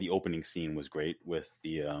 first of all, the opening scene was great with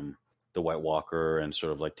the White Walker and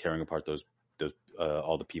sort of like tearing apart those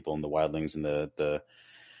all the people and the wildlings and the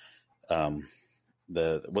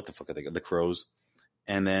what the fuck are they, the crows,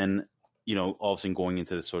 and then all of a sudden going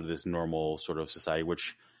into this normal sort of society,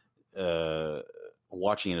 which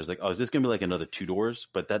watching it is like, oh, is this gonna be like another Tudors?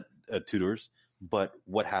 But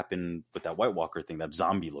what happened with that White Walker thing, that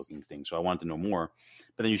zombie looking thing? So I wanted to know more,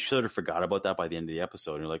 but then you sort of forgot about that by the end of the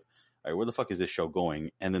episode. And you're like, all right, where the fuck is this show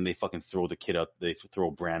going? And then they fucking throw the kid out. They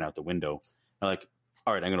throw Bran out the window. I'm like,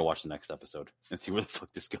 all right, I'm gonna watch the next episode and see where the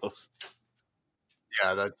fuck this goes.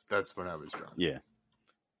 Yeah, that's when I was drunk. Yeah.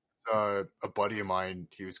 A buddy of mine,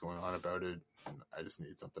 he was going on about it, and I just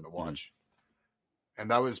needed something to watch.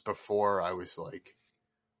 And that was before I was like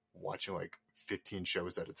watching like 15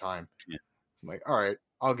 shows at a time. Yeah. I'm like, all right,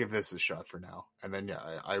 I'll give this a shot for now. And then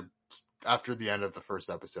I after the end of the first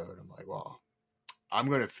episode, I'm like, well, I'm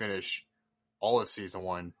going to finish all of season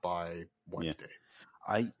 1 by Wednesday.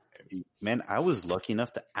 Yeah. I was lucky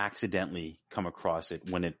enough to accidentally come across it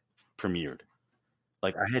when it premiered.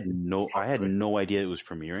 Like I had no idea it was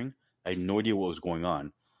premiering. I had no idea what was going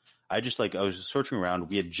on. I was just searching around.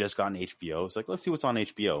 We had just gotten HBO. It's like, let's see what's on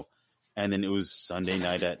HBO. And then it was Sunday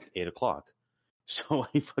night at 8:00. So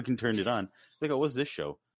I fucking turned it on. Like, oh, what's this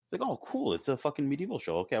show? It's like, oh, cool. It's a fucking medieval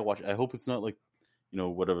show. Okay, I watch it. I hope it's not like,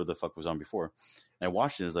 whatever the fuck was on before. And I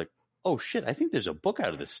watched it and it was like, oh shit, I think there's a book out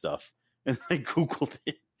of this stuff. And I Googled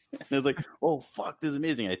it. And I was like, oh fuck, this is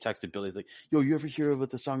amazing. And I texted Billy, he's like, yo, you ever hear about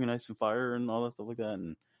the song in Ice and Fire and all that stuff like that?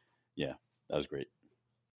 And yeah, that was great.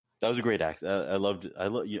 That was a great act.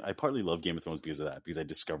 I partly love Game of Thrones because of that, because I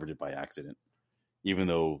discovered it by accident. Even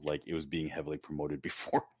though like it was being heavily promoted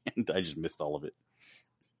before, and I just missed all of it.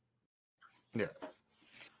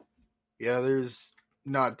 Yeah, there's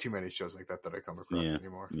not too many shows like that I come across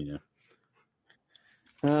anymore. Yeah.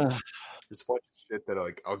 There's a bunch of shit that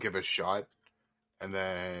like I'll give a shot, and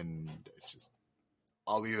then it's just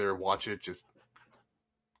I'll either watch it just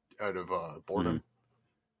out of boredom,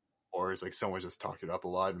 or it's like someone just talked it up a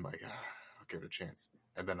lot, and I'm like, I'll give it a chance,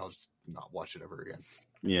 and then I'll just not watch it ever again.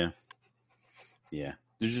 Yeah.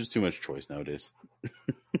 There's just too much choice nowadays. As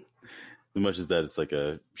much as that, it's like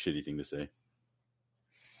a shitty thing to say.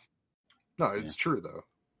 No, it's true though.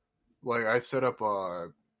 Like I set up, I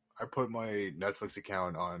put my Netflix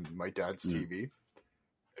account on my dad's TV.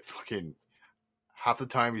 And fucking half the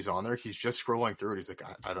time he's on there, he's just scrolling through it. He's like,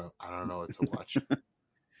 I don't know what to watch. I'm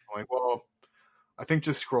like, well, I think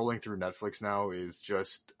just scrolling through Netflix now is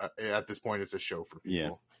just at this point, it's a show for people. Yeah.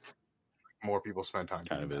 More people spend time.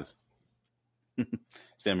 Kind of is.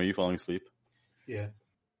 Sam, are you falling asleep? Yeah.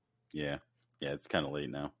 Yeah, it's kind of late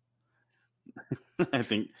now. I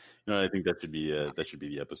think that should be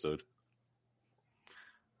the episode.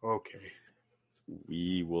 Okay.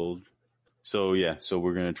 We will. So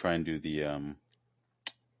we're gonna try and do the.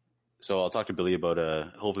 So I'll talk to Billy about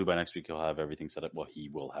hopefully by next week he'll have everything set up. Well, he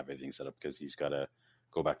will have everything set up because he's got to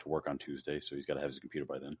go back to work on Tuesday, so he's got to have his computer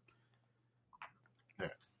by then.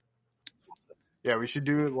 Yeah, we should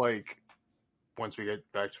do it like once we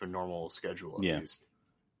get back to a normal schedule. At least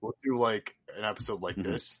we'll do like an episode like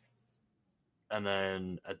this, and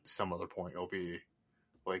then at some other point it'll be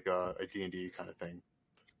like a D&D kind of thing.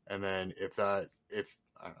 And then if I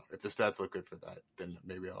don't know, if the stats look good for that, then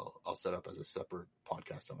maybe I'll set up as a separate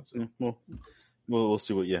podcast on it. Well, we'll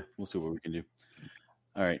see what we can do.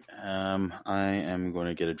 All right, I am going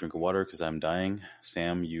to get a drink of water because I'm dying.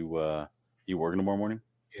 Sam, you working tomorrow morning?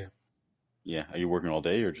 Yeah. Yeah. Are you working all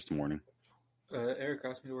day or just the morning? Eric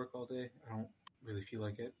asked me to work all day. I don't really feel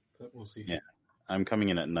like it, but we'll see. Yeah. I'm coming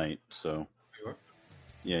in at night, so. You are?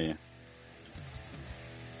 Yeah.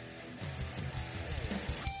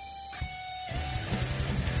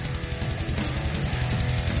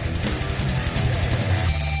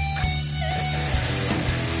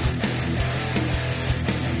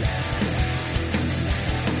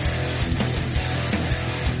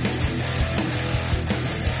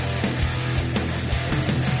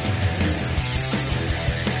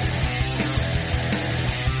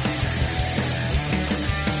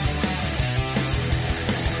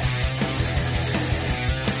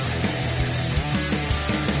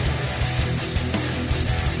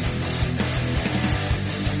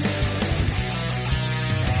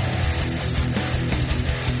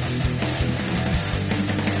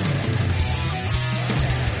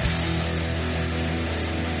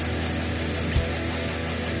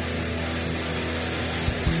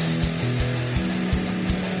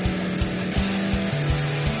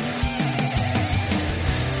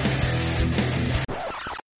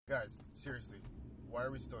 Guys, seriously, why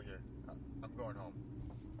are we still here? I'm going home.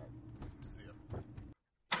 See ya.